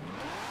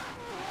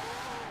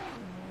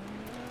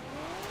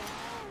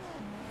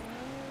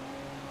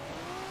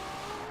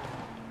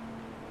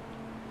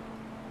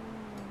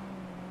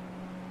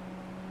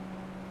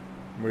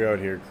 We out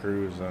here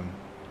cruising.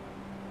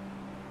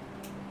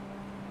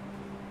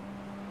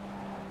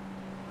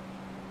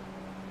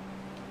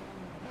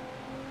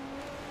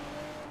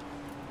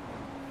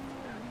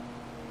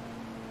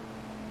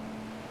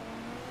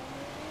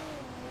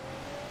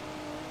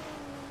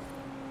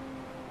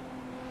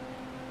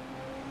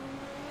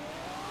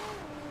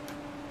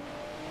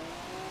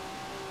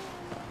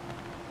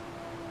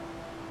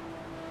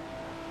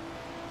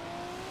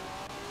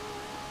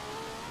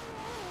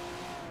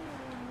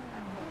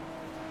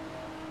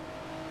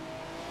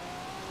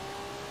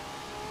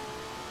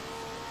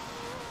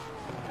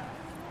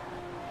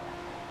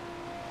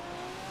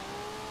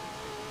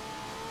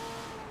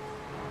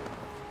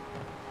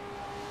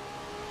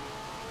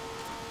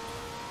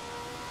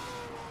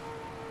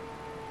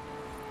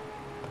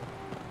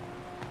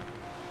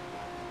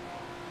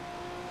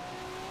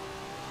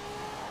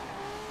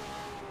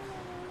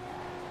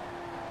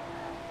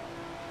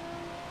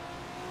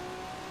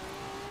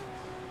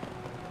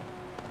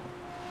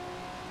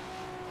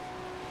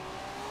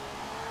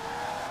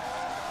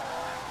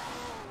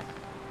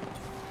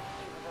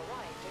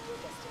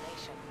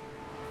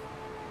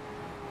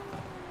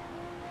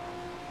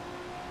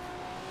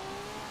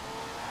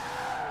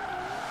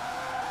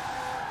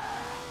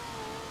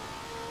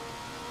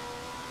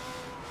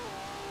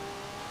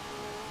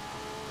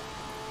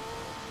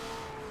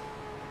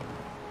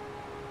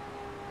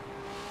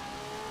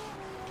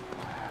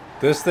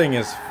 This thing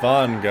is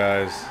fun,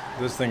 guys.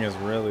 This thing is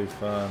really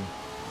fun.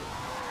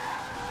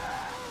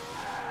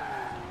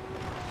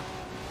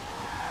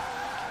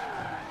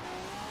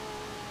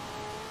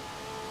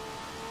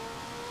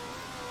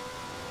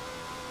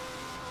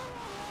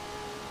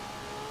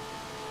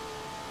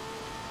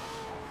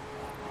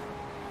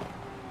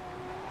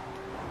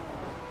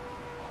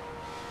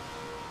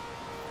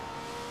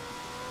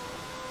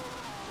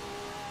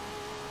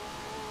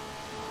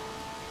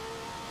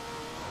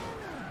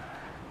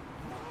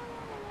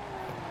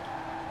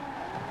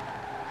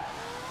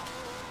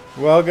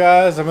 Well,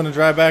 guys, I'm going to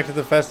drive back to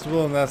the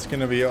festival, and that's going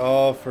to be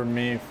all for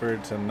me for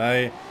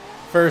tonight.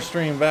 First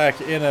stream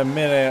back in a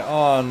minute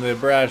on the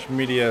Brash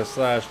Media /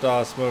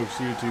 Daw Smokes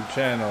YouTube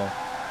channel.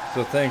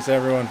 So thanks,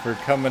 everyone, for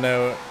coming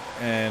out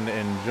and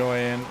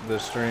enjoying the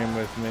stream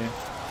with me.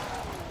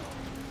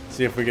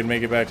 See if we can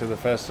make it back to the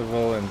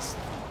festival in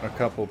a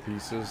couple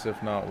pieces,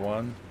 if not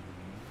one.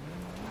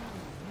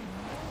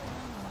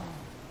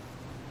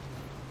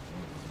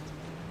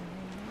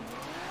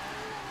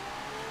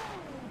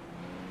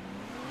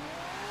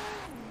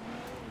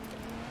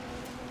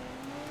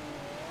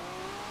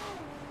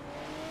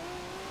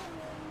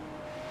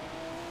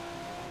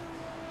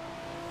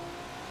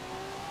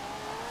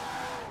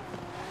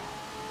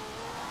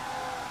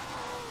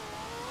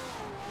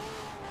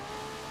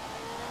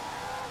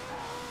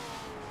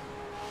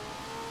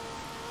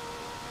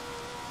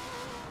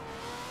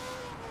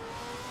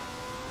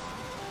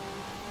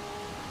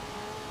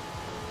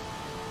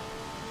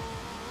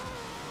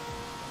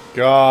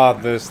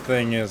 God, this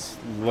thing is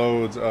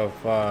loads of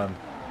fun.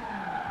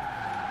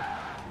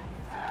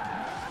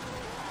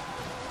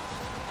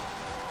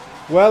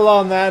 Well,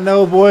 on that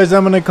note, boys,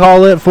 I'm going to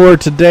call it for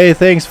today.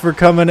 Thanks for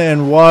coming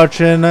and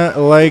watching.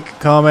 Like,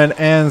 comment,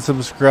 and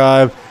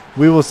subscribe.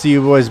 We will see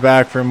you boys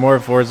back for more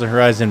Forza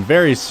Horizon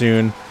very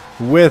soon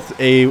with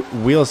a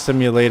wheel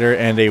simulator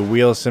and a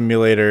wheel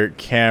simulator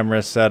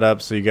camera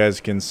setup so you guys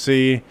can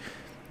see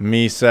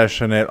me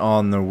session it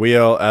on the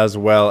wheel as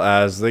well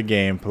as the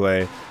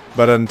gameplay.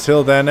 But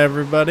until then,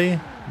 everybody,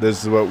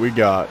 this is what we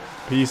got.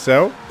 Peace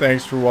out.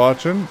 Thanks for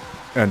watching,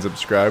 and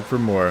subscribe for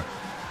more.